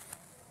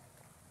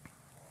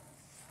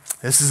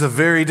 This is a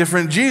very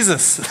different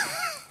Jesus.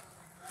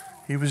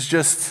 He was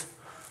just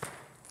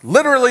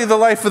literally the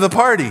life of the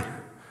party.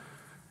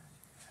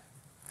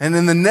 And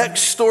in the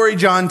next story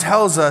John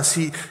tells us,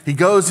 he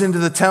goes into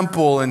the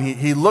temple and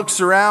he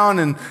looks around,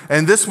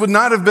 and this would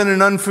not have been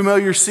an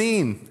unfamiliar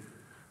scene.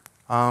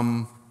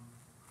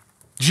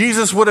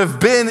 Jesus would have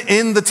been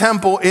in the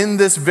temple in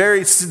this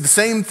very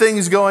same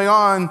things going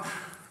on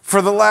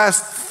for the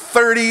last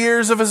 30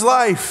 years of his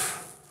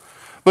life.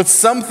 But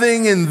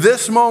something in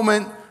this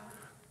moment,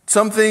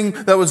 something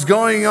that was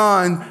going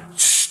on,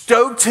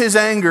 stoked his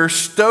anger,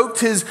 stoked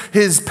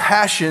his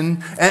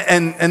passion,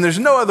 and there's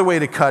no other way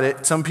to cut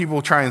it. Some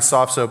people try and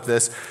soft soap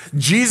this.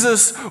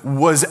 Jesus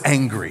was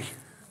angry.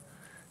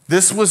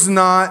 This was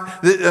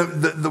not,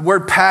 the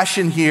word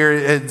passion here,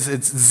 it's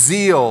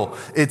zeal,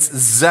 it's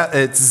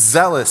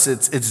zealous,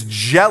 it's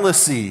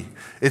jealousy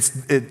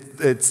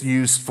it's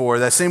used for.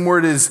 That same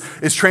word is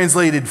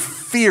translated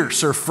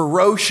fierce or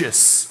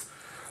ferocious.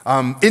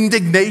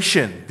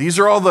 Indignation. These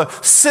are all the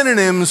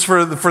synonyms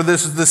for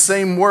the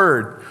same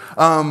word.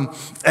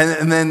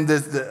 And then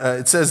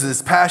it says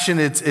this passion,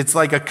 it's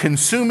like a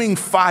consuming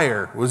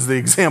fire was the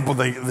example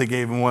they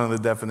gave in one of the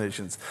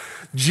definitions.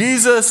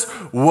 Jesus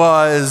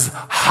was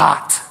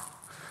hot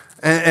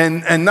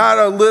and not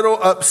a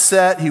little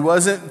upset. He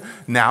wasn't,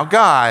 now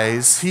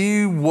guys,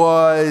 he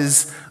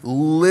was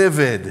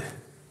livid.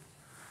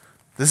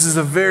 This is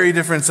a very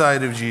different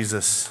side of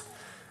Jesus.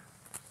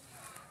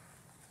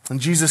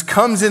 And Jesus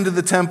comes into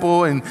the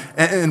temple,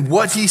 and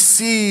what he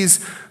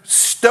sees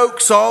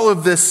stokes all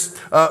of this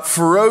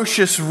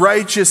ferocious,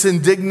 righteous,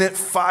 indignant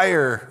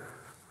fire.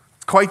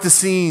 It's quite the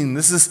scene.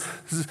 This is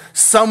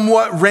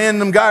somewhat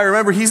random guy.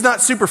 Remember, he's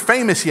not super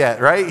famous yet,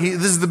 right?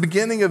 This is the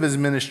beginning of his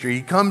ministry.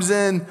 He comes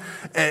in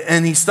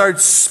and he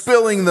starts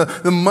spilling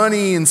the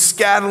money and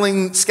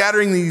scattering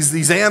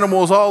these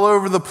animals all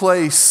over the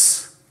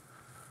place.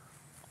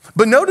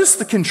 But notice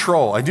the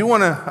control. I do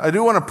want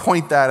to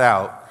point that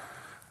out.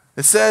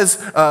 It says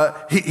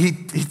he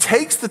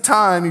takes the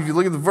time, if you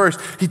look at the verse,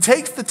 he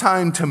takes the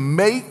time to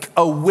make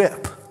a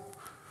whip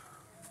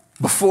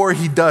before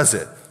he does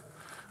it.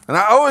 And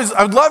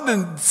I'd love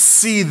to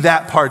see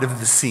that part of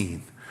the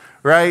scene,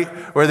 right?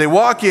 Where they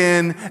walk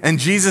in and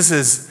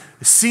Jesus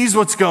sees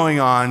what's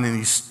going on, and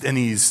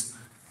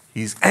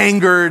he's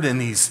angered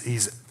and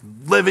he's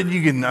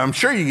livid. I'm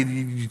sure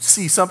you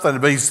see something,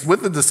 but he's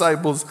with the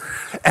disciples,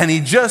 and he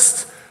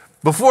just,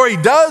 before he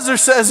does or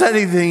says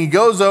anything, he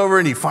goes over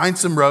and he finds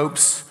some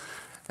ropes.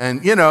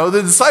 And,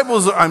 the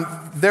disciples,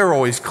 they're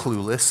always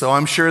clueless, so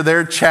I'm sure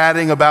they're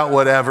chatting about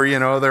whatever,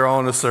 they're all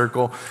in a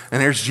circle.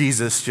 And there's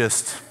Jesus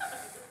just,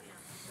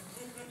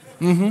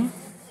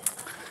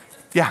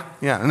 yeah.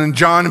 And then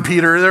John and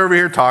Peter, they're over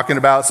here talking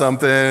about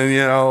something,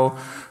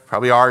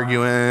 probably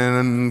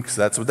arguing, because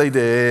that's what they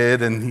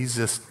did. And he's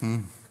just,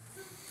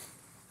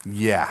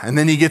 yeah. And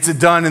then he gets it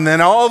done, and then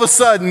all of a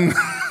sudden,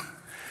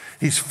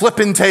 he's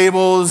flipping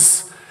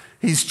tables.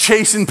 He's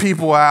chasing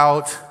people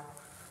out.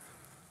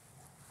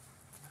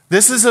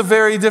 This is a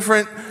very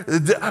different,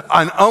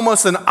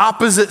 almost an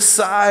opposite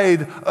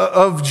side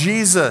of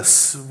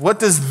Jesus. What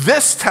does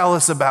this tell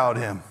us about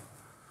him?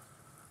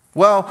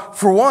 Well,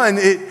 for one,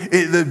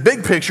 the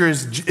big picture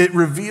is it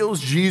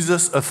reveals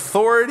Jesus'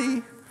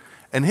 authority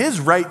and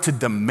his right to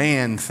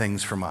demand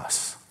things from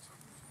us.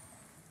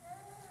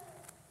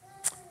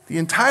 The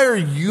entire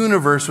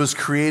universe was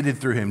created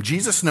through him.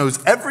 Jesus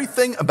knows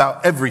everything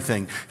about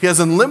everything. He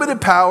has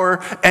unlimited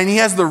power, and he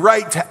has the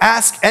right to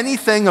ask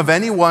anything of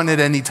anyone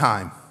at any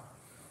time.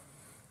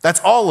 That's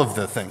all of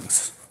the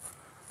things,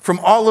 from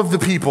all of the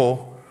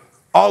people,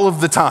 all of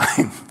the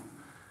time.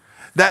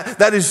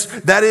 That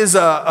is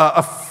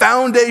a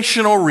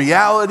foundational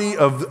reality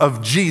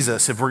of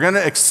Jesus. If we're going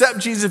to accept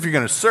Jesus, if you're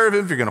going to serve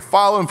him, if you're going to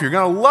follow him, if you're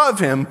going to love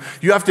him,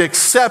 you have to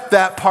accept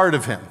that part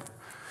of him.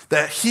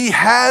 That he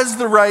has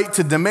the right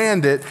to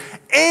demand it,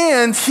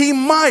 and he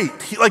might.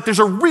 There's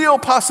a real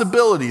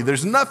possibility.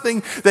 There's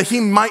nothing that he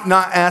might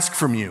not ask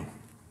from you.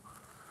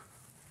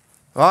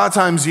 A lot of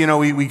times,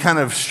 we kind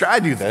of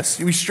do this.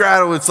 We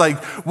straddle, it's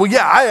like, well,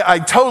 yeah, I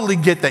totally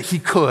get that he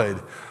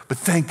could, but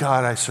thank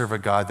God I serve a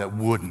God that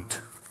wouldn't.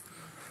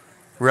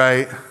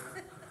 Right?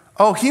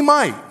 Oh, he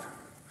might.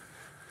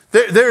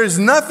 There is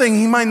nothing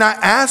he might not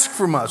ask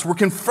from us. We're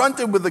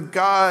confronted with a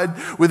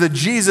God, with a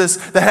Jesus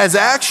that has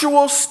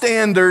actual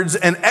standards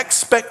and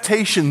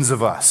expectations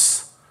of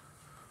us.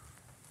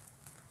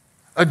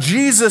 A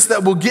Jesus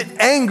that will get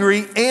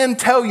angry and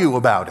tell you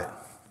about it.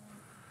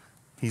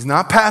 He's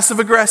not passive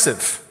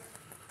aggressive.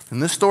 In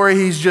this story,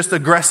 he's just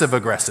aggressive.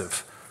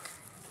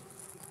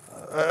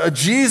 A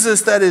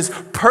Jesus that is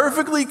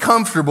perfectly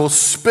comfortable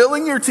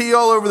spilling your tea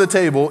all over the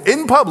table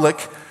in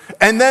public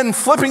and then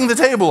flipping the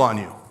table on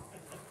you.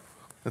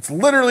 That's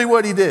literally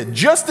what he did,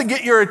 just to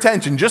get your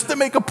attention, just to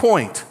make a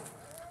point.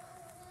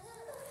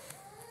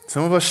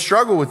 Some of us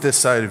struggle with this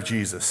side of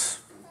Jesus.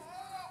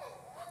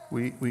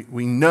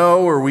 We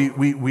know, or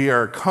we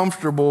are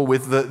comfortable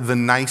with the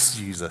nice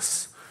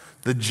Jesus,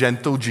 the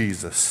gentle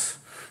Jesus,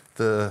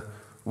 the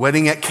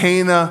wedding at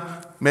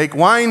Cana, make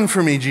wine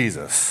for me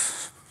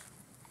Jesus.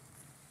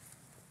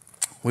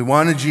 We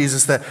want a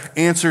Jesus that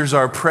answers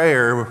our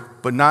prayer,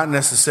 but not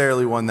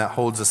necessarily one that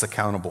holds us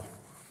accountable.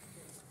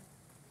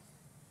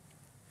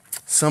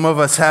 Some of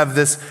us have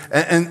this,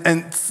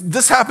 and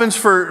this happens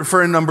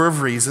for a number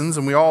of reasons,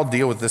 and we all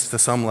deal with this to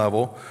some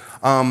level.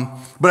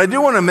 But I do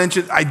want to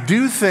mention, I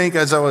do think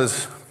as I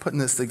was putting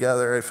this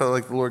together, I felt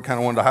like the Lord kind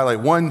of wanted to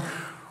highlight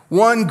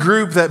one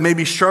group that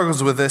maybe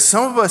struggles with this.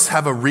 Some of us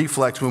have a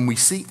reflex when we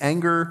see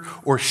anger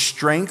or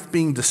strength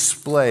being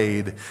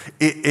displayed.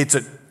 It's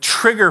a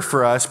trigger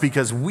for us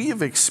because we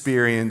have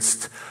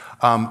experienced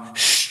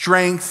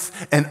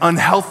strength and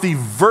unhealthy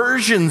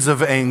versions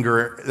of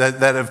anger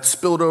that have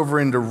spilled over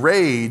into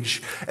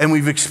rage, and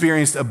we've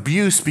experienced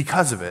abuse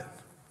because of it.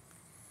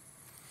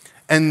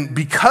 And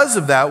because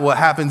of that, what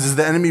happens is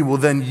the enemy will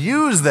then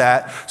use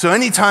that. So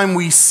anytime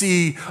we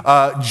see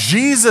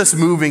Jesus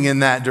moving in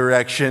that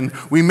direction,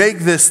 we make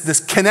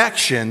this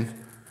connection,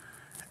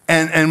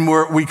 and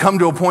we come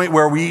to a point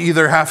where we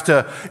either have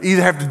to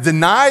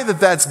deny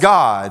that that's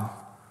God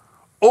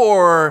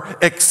or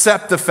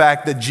accept the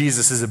fact that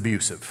Jesus is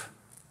abusive.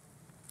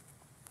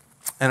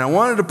 And I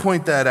wanted to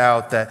point that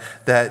out,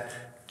 that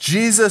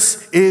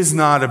Jesus is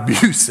not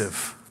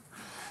abusive.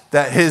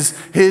 That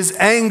his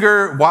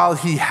anger, while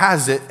he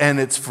has it and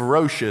it's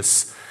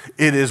ferocious,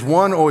 it is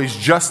one, always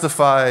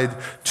justified,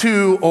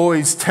 two,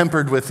 always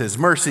tempered with his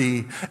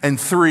mercy, and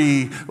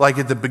three, like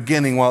at the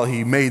beginning while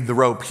he made the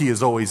rope, he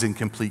is always in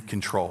complete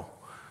control.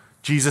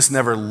 Jesus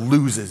never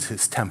loses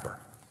his temper.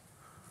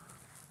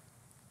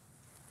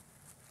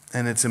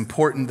 And it's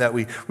important that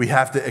we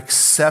have to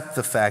accept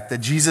the fact that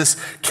Jesus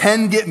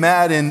can get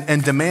mad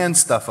and demand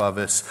stuff of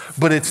us,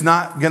 but it's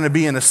not going to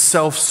be in a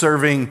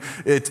self-serving,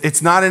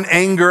 it's not an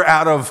anger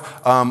out of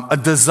a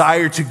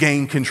desire to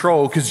gain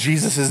control, because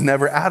Jesus is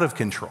never out of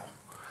control.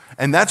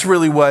 And that's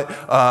really what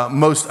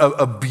most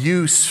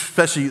abuse,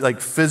 especially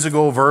like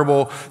physical,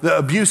 verbal, the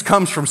abuse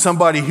comes from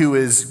somebody who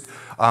is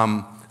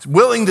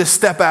willing to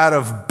step out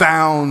of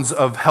bounds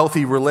of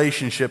healthy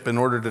relationship in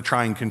order to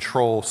try and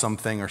control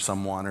something or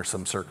someone or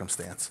some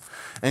circumstance.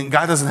 And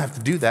God doesn't have to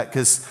do that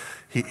because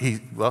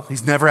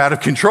he's never out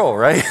of control,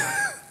 right?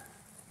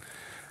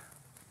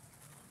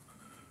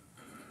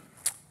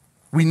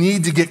 We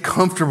need to get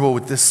comfortable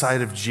with this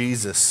side of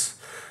Jesus,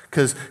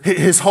 because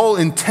his whole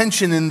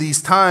intention in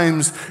these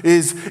times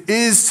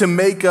is to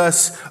make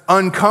us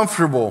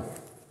uncomfortable.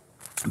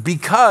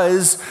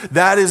 Because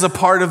that is a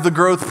part of the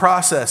growth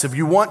process. If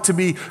you want to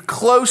be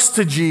close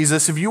to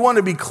Jesus, if you want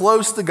to be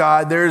close to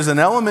God, there is an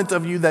element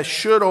of you that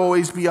should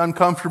always be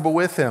uncomfortable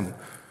with him.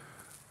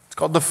 It's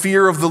called the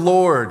fear of the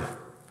Lord. We're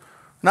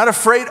not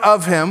afraid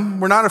of him.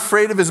 We're not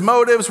afraid of his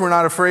motives. We're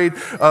not afraid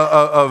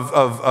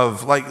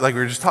of like we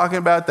were just talking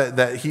about,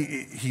 that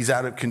he's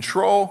out of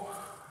control.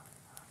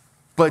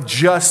 But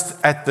just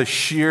at the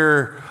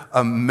sheer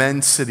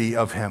immensity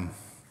of him.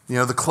 You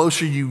know, the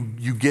closer you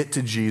get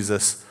to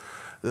Jesus,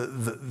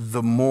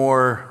 the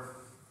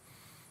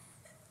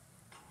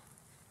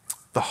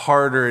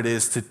harder it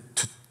is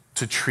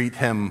to treat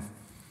him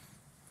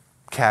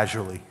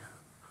casually.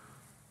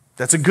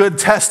 That's a good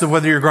test of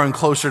whether you're growing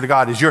closer to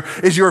God. Is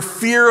your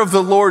fear of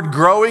the Lord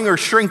growing or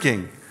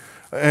shrinking?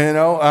 You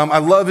know, I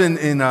love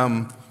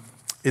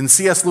in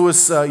C.S.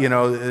 Lewis,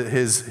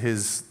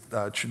 his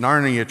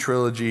Narnia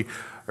trilogy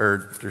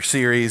or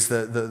series,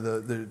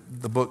 the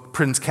book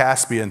Prince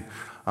Caspian.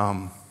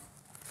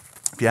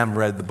 If you haven't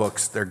read the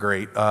books, they're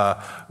great.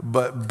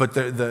 But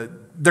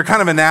they're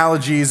kind of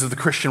analogies of the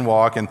Christian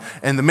walk. And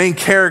the main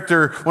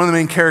character, one of the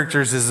main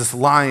characters is this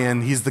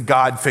lion. He's the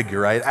God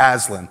figure, right?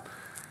 Aslan.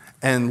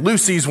 And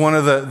Lucy's one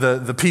of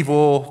the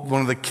people,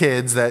 one of the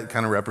kids that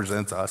kind of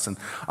represents us. And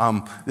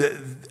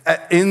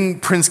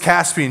in Prince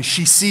Caspian,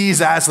 she sees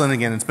Aslan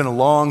again. It's been a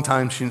long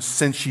time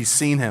since she's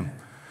seen him.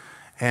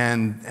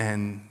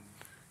 And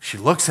she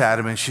looks at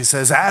him and she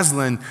says,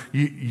 Aslan,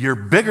 you're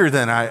bigger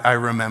than I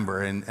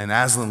remember. And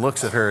Aslan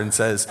looks at her and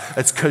says,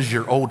 it's because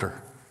you're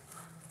older.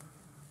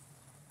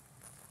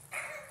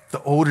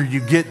 The older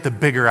you get, the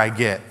bigger I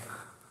get.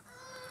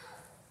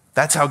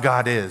 That's how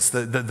God is.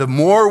 The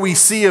more we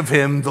see of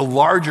him, the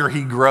larger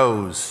he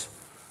grows.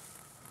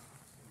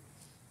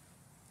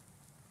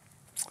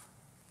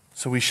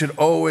 So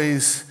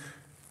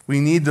we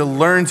need to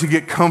learn to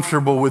get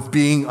comfortable with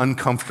being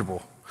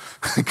uncomfortable.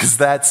 Because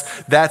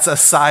that's a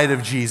side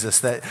of Jesus,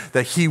 that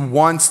he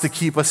wants to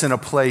keep us in a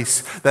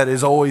place that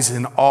is always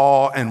in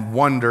awe and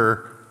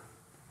wonder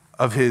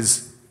of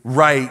his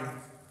right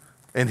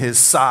and his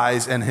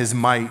size and his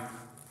might.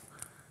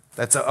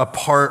 That's a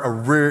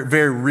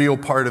very real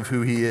part of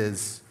who he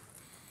is.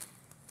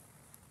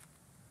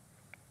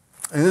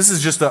 And this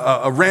is just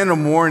a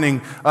random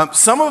warning.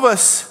 Some of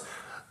us,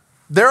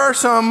 there are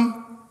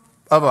some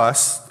of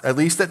us, at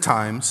least at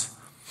times,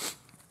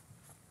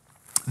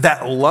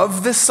 that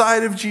love this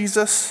side of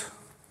Jesus,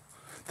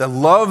 that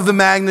love the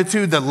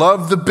magnitude, that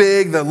love the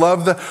big, that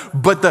love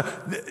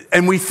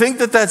and we think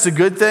that that's a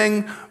good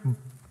thing,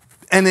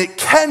 and it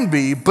can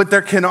be, but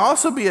there can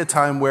also be a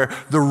time where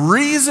the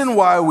reason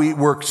why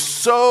we're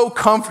so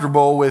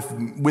comfortable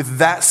with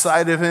that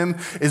side of him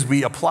is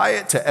we apply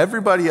it to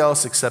everybody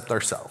else except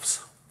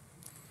ourselves.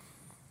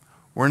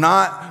 We're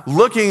not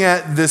looking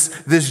at this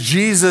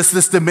Jesus,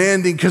 this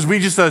demanding, because we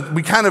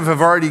kind of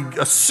have already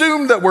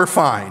assumed that we're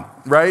fine.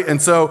 right?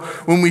 And so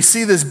when we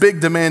see this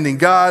big demanding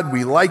God,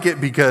 we like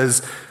it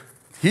because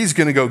he's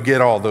going to go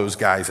get all those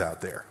guys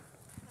out there.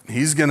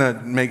 He's going to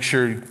make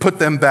sure, put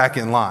them back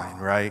in line,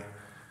 right?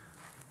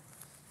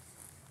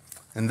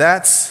 And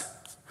that's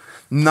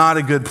not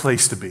a good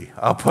place to be.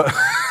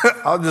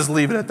 I'll just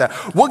leave it at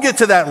that. We'll get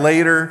to that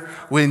later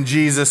when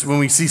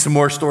we see some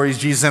more stories,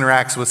 Jesus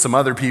interacts with some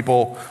other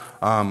people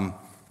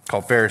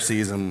called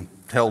Pharisees, and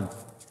he'll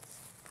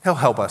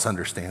help us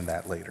understand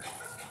that later.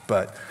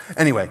 But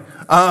anyway,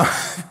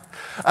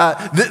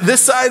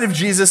 this side of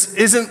Jesus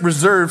isn't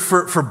reserved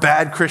for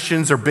bad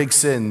Christians or big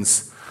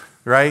sins.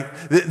 Right?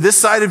 This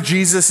side of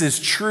Jesus is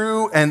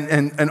true,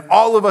 and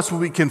all of us will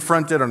be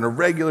confronted on a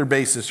regular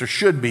basis, or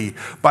should be,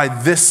 by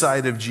this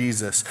side of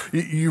Jesus.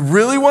 You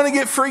really want to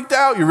get freaked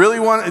out? You really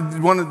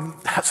want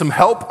some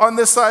help on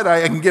this side?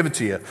 I can give it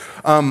to you.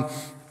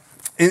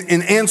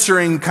 In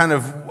answering kind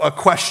of a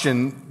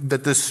question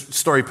that this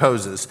story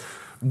poses,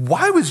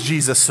 why was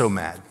Jesus so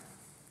mad?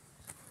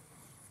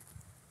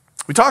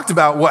 We talked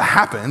about what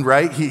happened,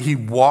 right? He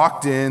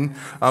walked in.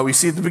 We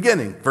see at the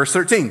beginning, verse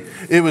 13.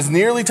 It was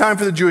nearly time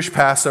for the Jewish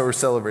Passover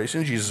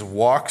celebration. Jesus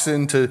walks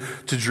into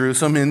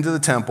Jerusalem, into the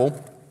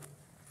temple.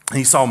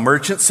 He saw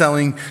merchants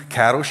selling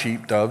cattle,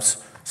 sheep,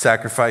 doves,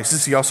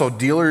 sacrifices. He also saw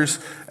dealers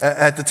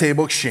at the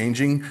table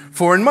exchanging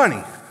foreign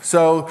money.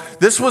 So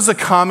this was a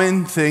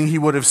common thing he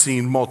would have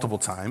seen multiple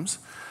times.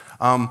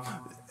 And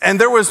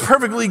there was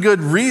perfectly good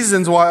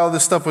reasons why all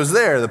this stuff was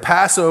there. The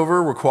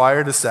Passover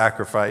required a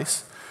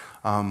sacrifice.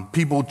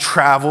 People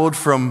traveled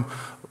from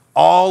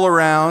all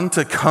around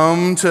to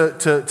come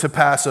to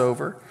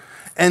Passover.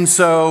 And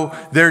so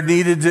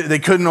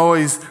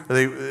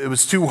it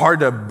was too hard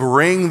to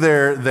bring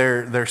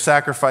their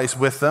sacrifice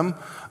with them.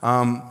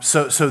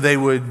 So they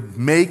would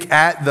make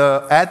at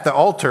the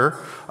altar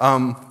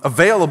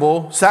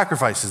available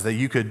sacrifices that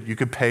you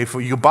could pay for,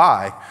 you could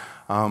buy,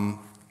 and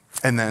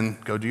then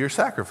go do your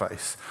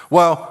sacrifice.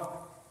 Well,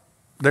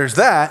 there's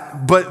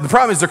that, but the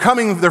problem is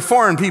they're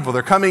foreign people.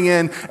 They're coming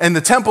in, and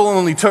the temple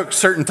only took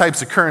certain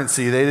types of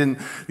currency. They didn't,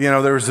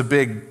 there was a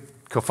big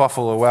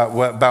kerfuffle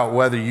about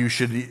whether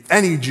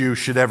any Jew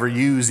should ever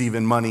use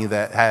even money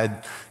that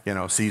had,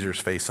 Caesar's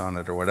face on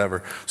it or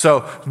whatever.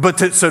 So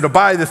to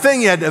buy the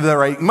thing, you had to have the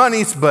right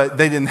monies, but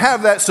they didn't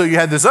have that. So you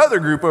had this other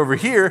group over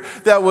here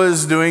that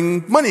was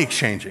doing money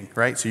exchanging,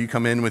 right? So you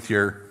come in with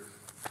your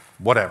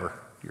whatever,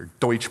 your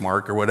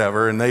Deutschmark or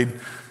whatever, and they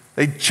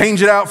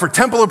change it out for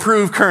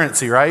temple-approved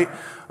currency, right?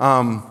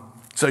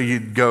 So you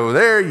go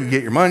there, you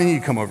get your money,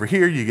 you come over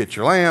here, you get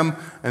your lamb,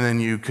 and then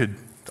you could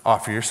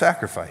offer your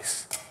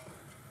sacrifice.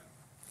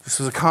 This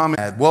was a common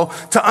ad. Well,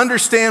 to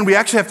understand, we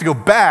actually have to go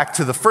back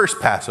to the first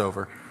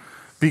Passover,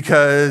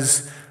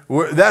 because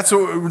that's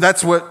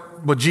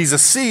what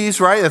Jesus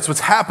sees, right? That's what's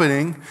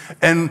happening.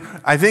 And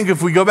I think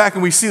if we go back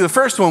and we see the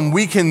first one,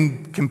 we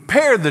can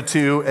compare the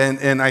two,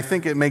 and I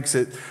think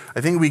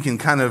I think we can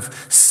kind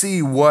of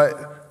see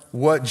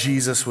what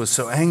Jesus was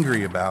so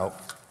angry about.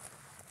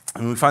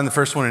 And we find the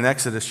first one in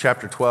Exodus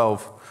chapter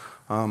 12,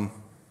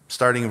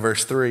 starting in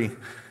verse 3. It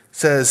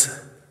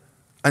says,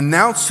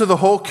 "Announce to the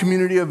whole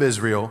community of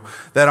Israel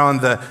that on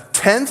the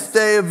 10th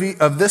day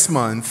of this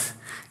month,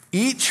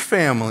 each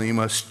family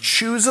must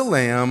choose a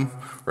lamb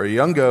or a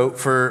young goat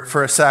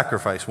for a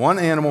sacrifice, one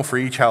animal for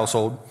each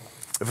household.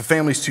 If a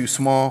family is too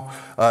small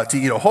to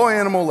eat a whole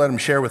animal, let them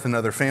share with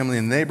another family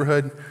in the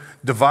neighborhood.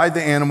 Divide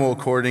the animal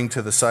according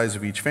to the size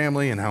of each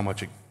family and how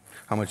much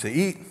they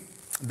eat.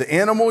 The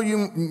animal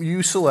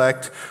you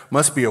select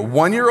must be a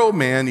 1-year-old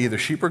man, either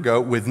sheep or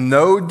goat, with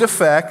no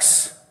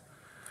defects."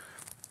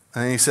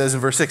 And he says in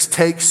verse 6,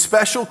 "Take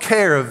special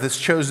care of this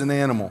chosen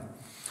animal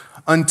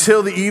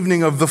until the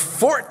evening of the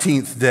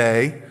 14th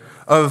day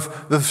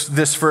of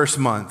this first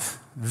month.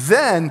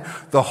 Then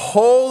the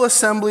whole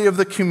assembly of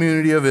the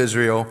community of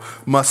Israel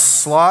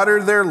must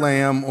slaughter their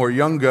lamb or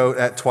young goat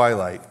at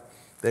twilight.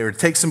 They were to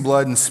take some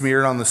blood and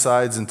smear it on the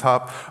sides and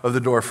top of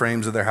the door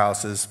frames of their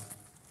houses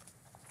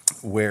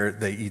where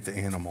they eat the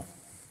animal."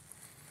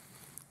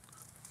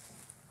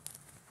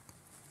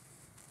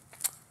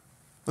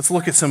 Let's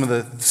look at some of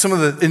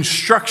the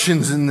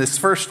instructions in this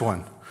first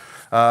one.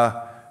 It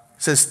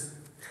says,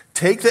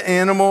 take the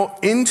animal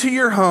into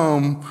your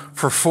home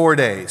for 4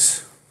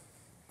 days.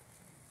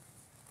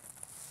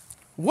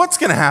 What's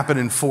going to happen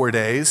in 4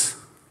 days?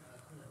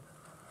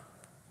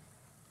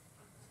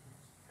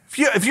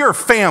 If you're a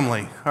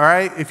family, all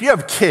right, if you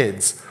have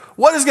kids,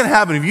 what is going to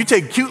happen if you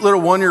take a cute little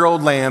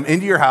 1-year-old lamb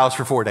into your house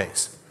for 4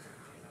 days?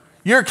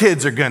 Your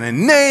kids are going to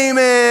name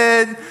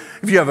it.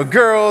 If you have a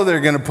girl,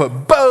 they're going to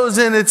put bows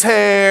in its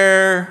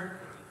hair.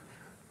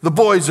 The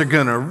boys are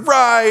going to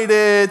ride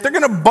it. They're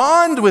going to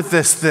bond with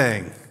this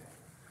thing.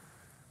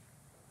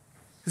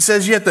 It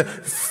says you have to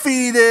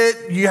feed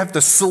it. You have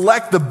to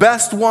select the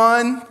best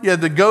one. You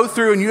had to go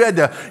through and you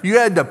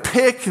had to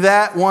pick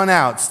that one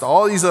out. So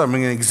all these I'm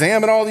going to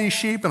examine all these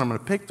sheep and I'm going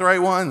to pick the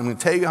right one. I'm going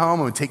to take it home.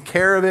 I'm going to take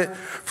care of it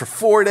for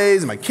 4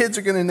 days. And my kids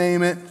are going to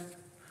name it.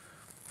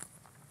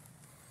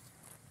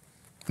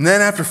 And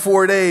then after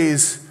 4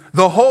 days,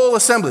 the whole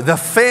assembly, the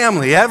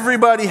family,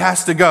 everybody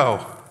has to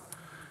go.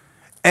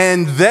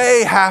 and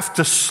they have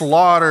to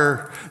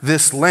slaughter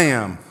this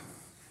lamb.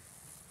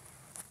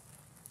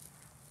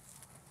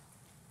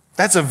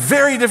 That's a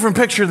very different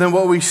picture than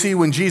what we see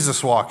when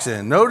Jesus walks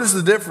in. Notice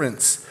the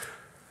difference.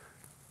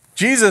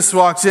 Jesus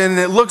walks in and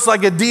it looks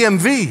like a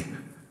DMV.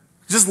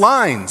 Just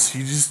lines.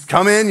 You just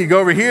come in, you go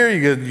over here,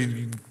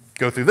 you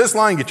go through this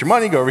line, get your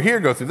money, go over here,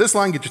 go through this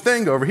line, get your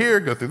thing, go over here,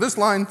 go through this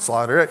line,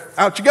 slaughter it,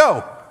 out you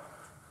go.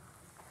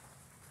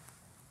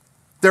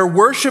 Their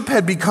worship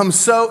had become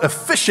so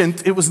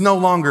efficient, it was no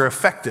longer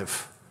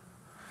effective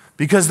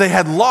because they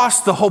had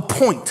lost the whole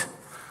point.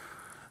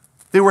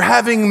 They were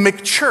having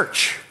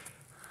McChurch.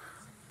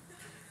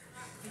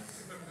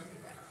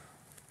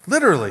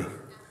 Literally.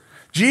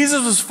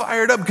 Jesus was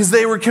fired up because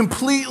they were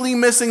completely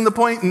missing the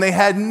point, and they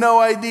had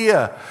no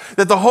idea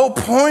that the whole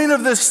point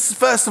of this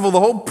festival, the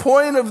whole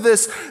point of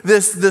this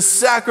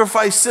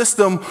sacrifice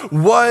system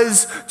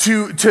was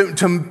to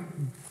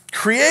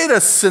create a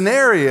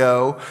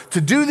scenario, to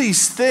do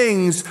these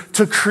things,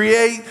 to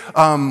create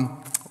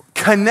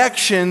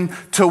connection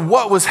to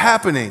what was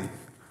happening.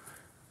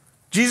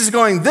 Jesus is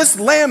going, this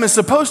lamb is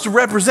supposed to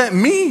represent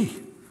me.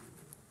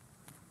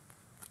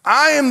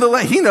 I am the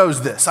lamb. He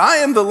knows this. I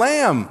am the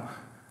lamb.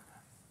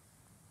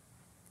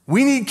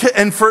 We need,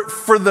 and for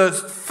the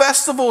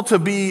festival to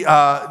be,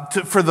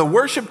 for the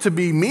worship to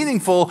be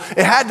meaningful,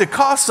 it had to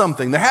cost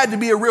something. There had to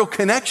be a real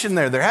connection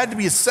there. There had to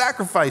be a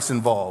sacrifice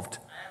involved.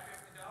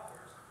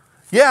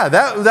 Yeah,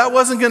 that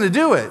wasn't going to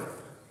do it.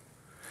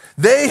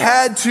 They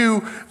had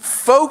to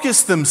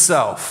focus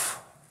themselves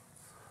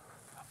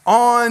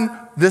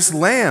on this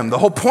lamb. The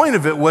whole point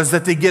of it was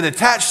that they get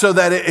attached so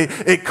that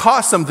it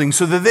cost something,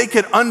 so that they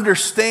could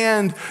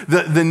understand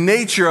the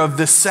nature of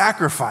this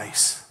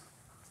sacrifice.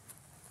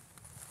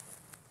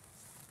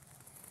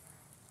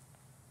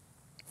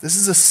 This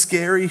is a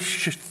scary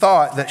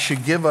thought that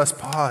should give us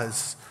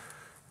pause.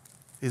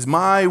 Is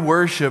my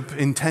worship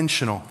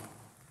intentional?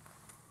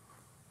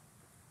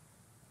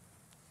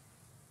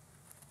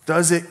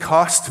 Does it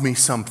cost me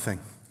something?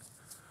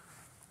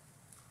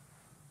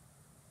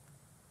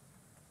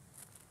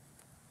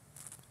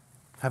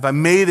 Have I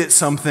made it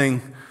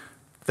something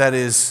that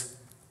is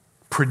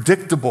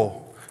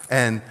predictable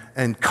and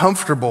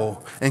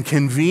comfortable and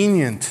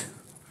convenient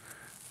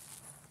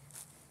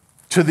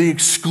to the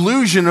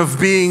exclusion of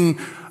being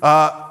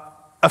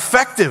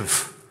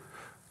effective,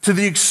 to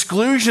the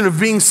exclusion of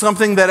being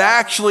something that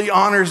actually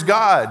honors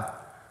God?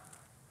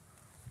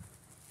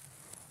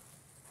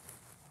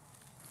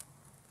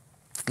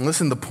 And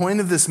listen, the point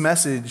of this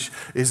message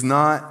is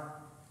not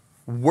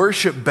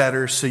worship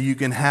better so you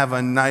can have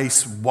a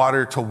nice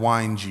water to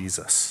wine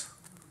Jesus.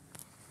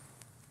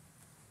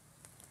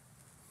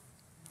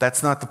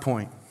 That's not the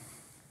point.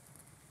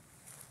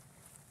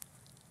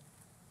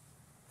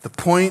 The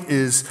point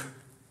is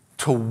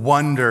to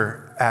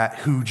wonder at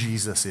who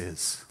Jesus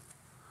is.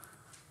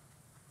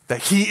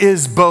 That he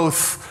is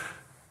both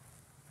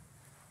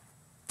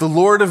the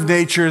Lord of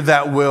nature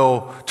that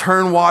will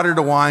turn water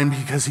to wine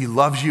because he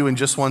loves you and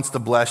just wants to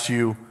bless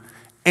you,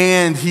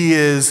 and he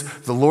is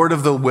the Lord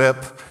of the whip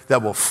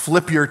that will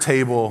flip your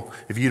table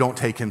if you don't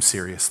take him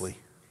seriously.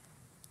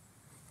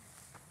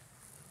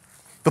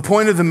 The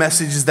point of the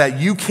message is that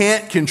you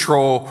can't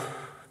control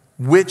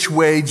which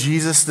way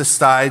Jesus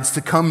decides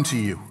to come to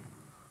you.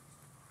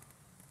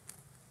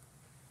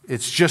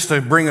 It's just to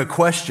bring a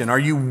question. Are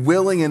you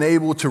willing and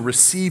able to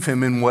receive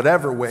him in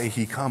whatever way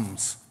he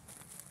comes?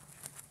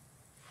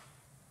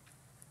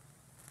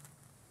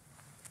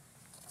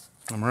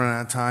 I'm running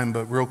out of time,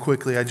 but real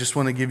quickly, I just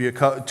want to give you a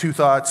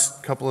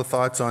couple of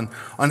thoughts on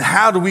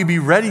how do we be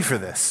ready for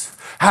this?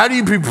 How do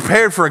you be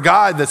prepared for a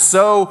God that's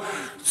so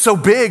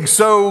big,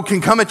 so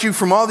can come at you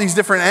from all these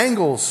different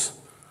angles?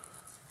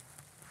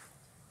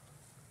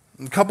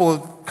 A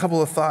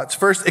couple of thoughts.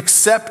 First,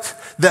 accept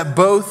that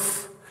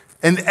both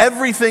and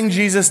everything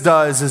Jesus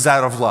does is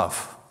out of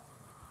love.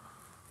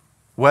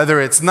 Whether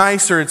it's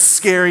nice or it's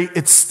scary,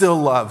 it's still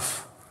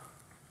love.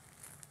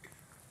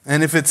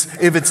 And if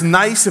it's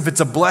nice, if it's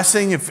a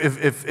blessing, if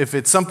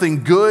it's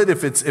something good,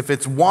 if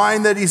it's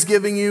wine that he's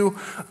giving you,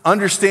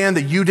 understand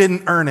that you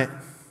didn't earn it.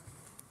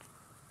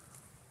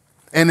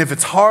 And if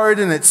it's hard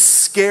and it's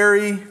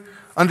scary,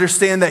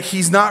 understand that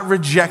he's not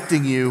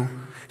rejecting you,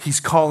 he's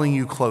calling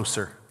you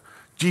closer.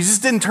 Jesus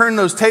didn't turn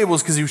those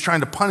tables because he was trying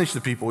to punish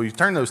the people. He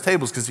turned those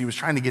tables because he was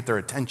trying to get their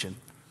attention,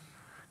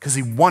 because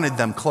he wanted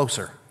them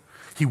closer.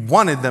 He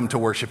wanted them to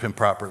worship him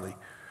properly.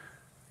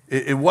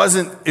 It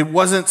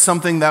wasn't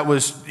something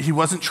that he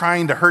wasn't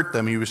trying to hurt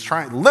them. He was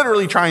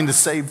literally trying to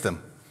save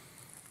them.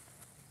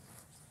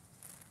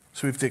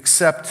 So we have to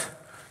accept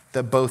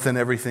that both and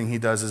everything he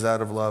does is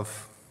out of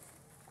love.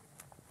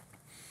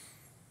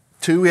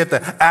 2, we have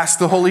to ask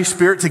the Holy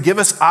Spirit to give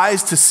us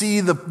eyes to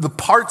see the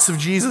parts of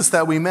Jesus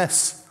that we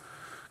miss.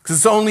 Because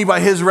it's only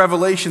by his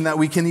revelation that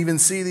we can even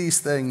see these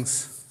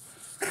things.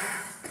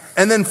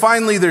 And then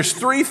finally, there's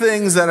 3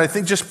 things that I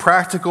think, just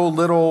practical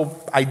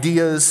little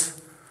ideas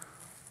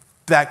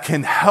that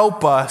can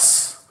help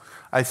us,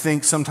 I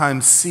think,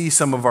 sometimes see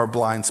some of our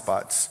blind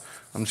spots.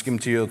 I'm just giving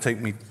them to you. It'll take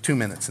me 2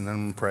 minutes, and then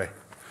I'm going to pray.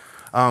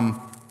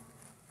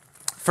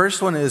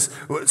 First one is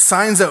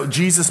signs that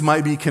Jesus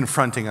might be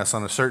confronting us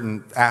on a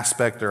certain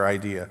aspect or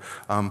idea.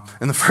 And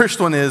the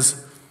first one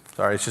is,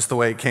 sorry, it's just the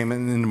way it came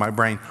into my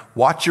brain,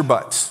 watch your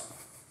butts.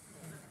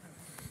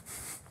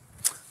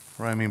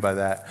 What do I mean by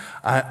that?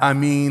 I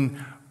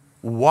mean,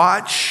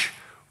 watch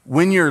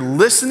when you're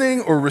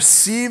listening or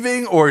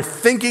receiving or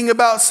thinking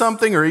about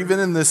something, or even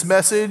in this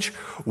message,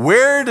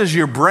 where does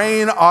your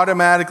brain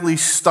automatically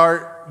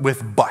start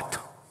with but?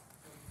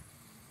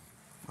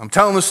 I'm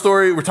telling the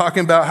story. We're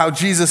talking about how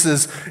Jesus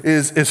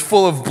is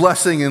full of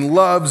blessing and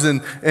loves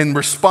and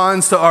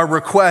responds to our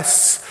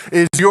requests.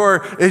 Is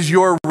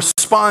your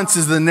response,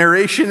 is the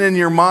narration in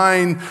your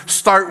mind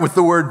start with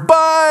the word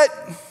but?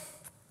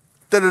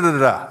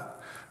 Da-da-da-da-da.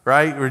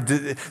 Right?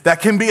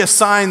 That can be a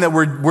sign that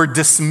we're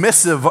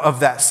dismissive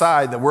of that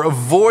side, that we're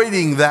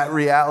avoiding that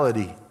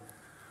reality.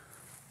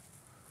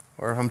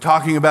 Or if I'm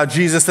talking about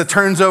Jesus that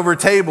turns over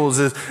tables,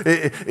 but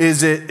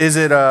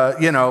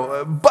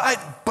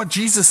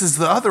Jesus is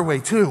the other way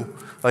too.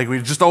 Like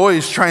we're just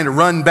always trying to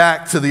run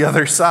back to the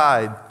other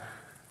side.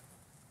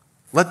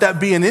 Let that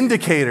be an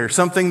indicator,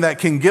 something that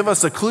can give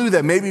us a clue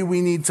that maybe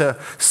we need to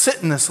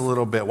sit in this a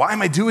little bit. Why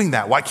am I doing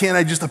that? Why can't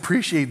I just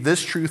appreciate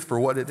this truth for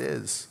what it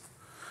is?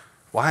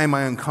 Why am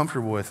I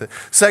uncomfortable with it?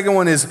 Second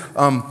one is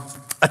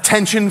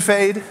attention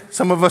fade.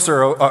 Some of us are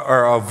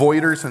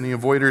avoiders. Any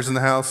avoiders in the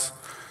house,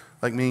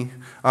 like me?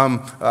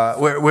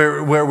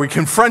 Where we're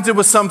confronted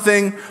with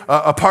something,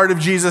 a part of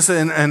Jesus,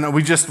 and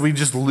we just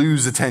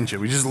lose attention.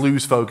 We just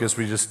lose focus.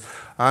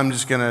 I'm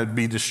just going to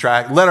be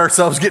distracted. Let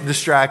ourselves get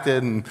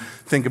distracted and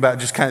think about,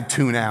 just kind of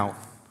tune out.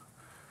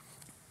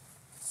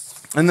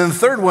 And then the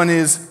third one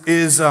is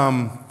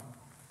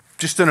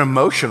just an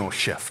emotional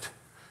shift.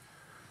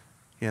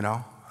 You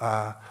know?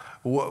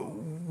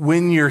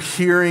 When you're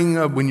hearing,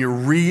 when you're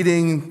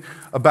reading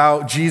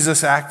about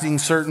Jesus acting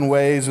certain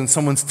ways, when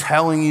someone's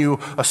telling you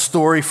a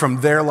story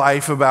from their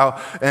life about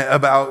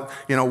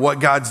what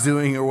God's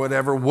doing or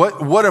whatever,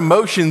 what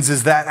emotions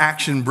is that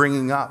action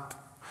bringing up?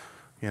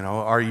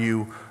 Are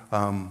you?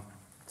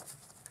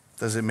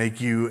 Does it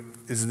make you?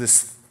 Is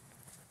this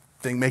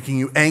thing making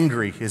you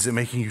angry? Is it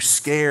making you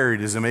scared?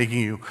 Is it making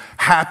you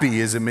happy?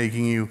 Is it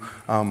making you?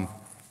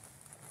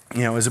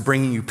 Is it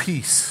bringing you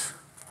peace?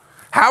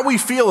 How we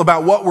feel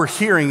about what we're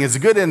hearing is a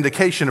good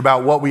indication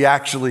about what we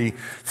actually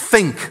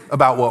think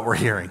about what we're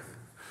hearing.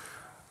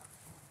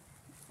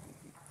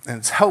 And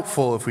it's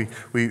helpful if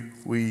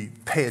we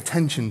pay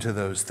attention to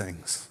those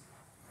things.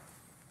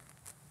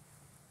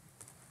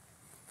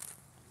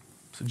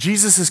 So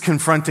Jesus is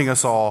confronting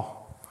us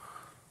all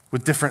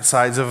with different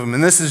sides of him.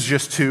 And this is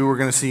just two. We're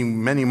going to see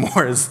many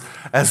more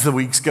as the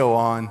weeks go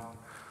on.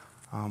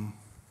 I'm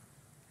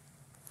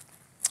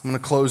going to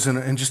close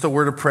in just a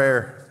word of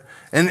prayer.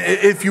 And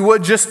if you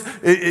would just,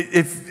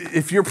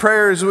 if your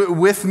prayer is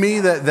with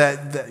me,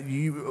 that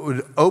you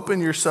would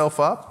open yourself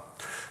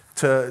up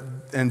to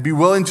and be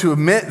willing to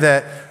admit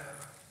that,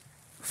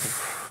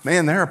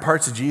 man, there are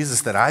parts of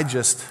Jesus that I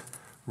just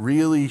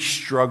really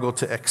struggle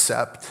to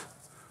accept.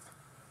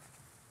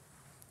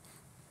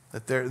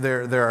 That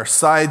there are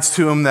sides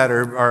to him that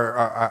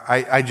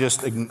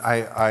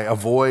I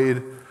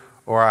avoid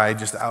or I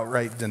just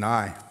outright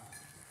deny.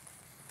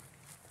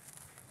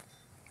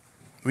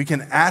 We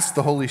can ask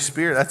the Holy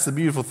Spirit. That's the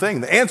beautiful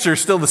thing. The answer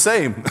is still the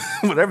same,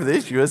 whatever the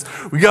issue is.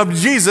 We go to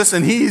Jesus,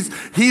 and He's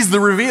the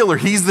revealer.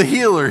 He's the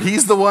healer.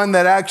 He's the one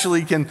that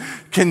actually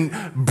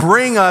can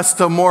bring us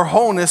to more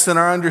wholeness in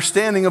our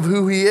understanding of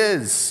who He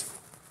is.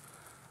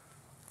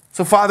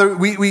 So, Father,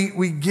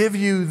 we give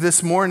you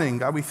this morning.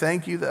 God, we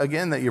thank you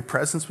again that your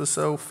presence was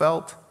so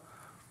felt.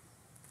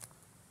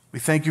 We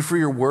thank you for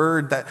your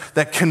word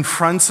that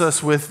confronts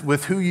us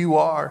with who you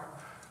are.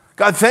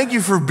 God, thank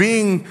you for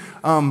being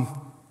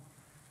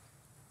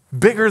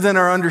bigger than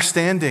our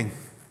understanding.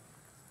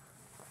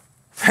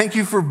 Thank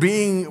you for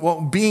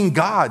being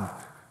God.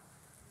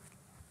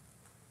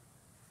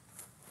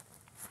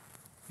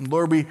 And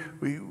Lord, we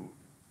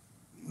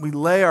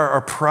lay our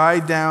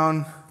pride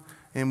down,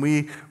 and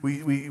we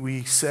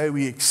say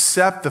we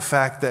accept the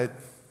fact that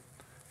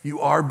you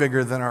are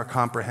bigger than our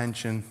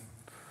comprehension.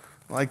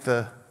 Like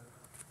the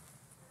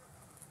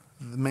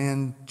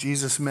man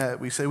Jesus met,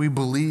 we say we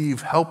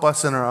believe. Help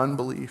us in our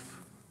unbelief.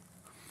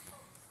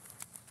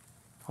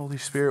 Holy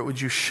Spirit,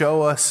 would you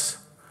show us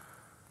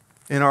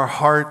in our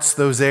hearts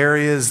those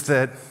areas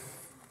that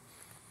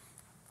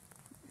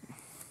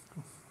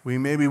we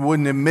maybe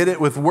wouldn't admit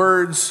it with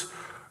words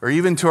or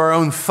even to our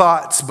own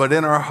thoughts, but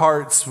in our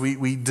hearts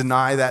we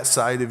deny that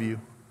side of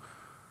you.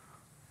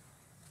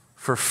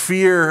 For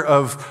fear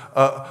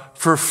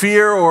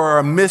or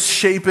a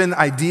misshapen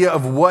idea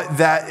of what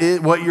that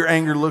is, what your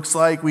anger looks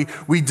like,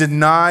 we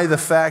deny the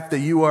fact that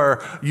you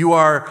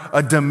are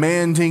a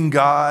demanding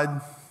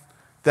God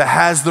that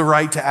has the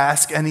right to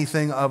ask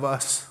anything of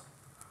us.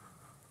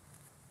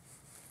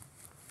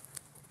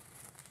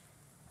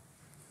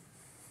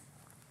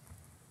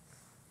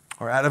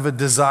 Or out of a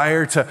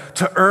desire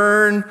to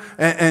earn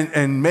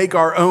and make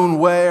our own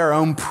way, our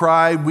own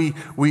pride, we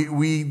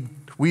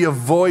We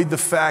avoid the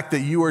fact that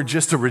you are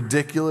just a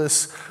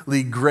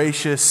ridiculously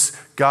gracious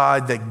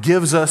God that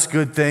gives us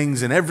good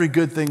things, and every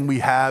good thing we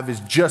have is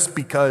just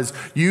because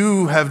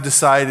you have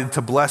decided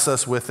to bless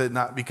us with it,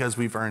 not because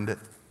we've earned it.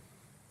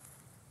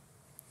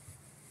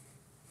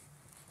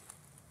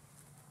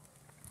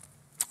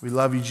 We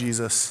love you,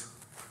 Jesus.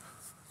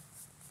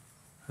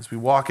 As we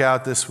walk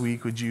out this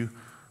week, would you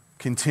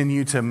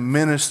continue to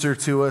minister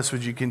to us?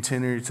 Would you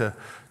continue to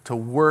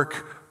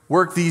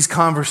work these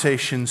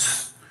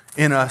conversations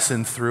in us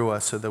and through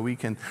us so that we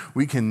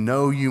can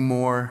know you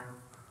more,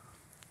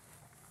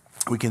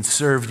 we can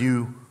serve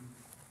you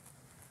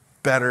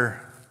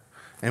better,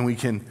 and we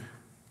can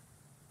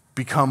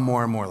become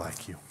more and more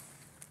like you.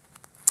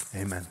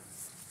 Amen.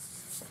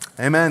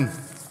 Amen.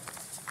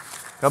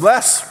 God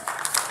bless.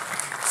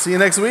 See you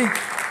next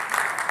week.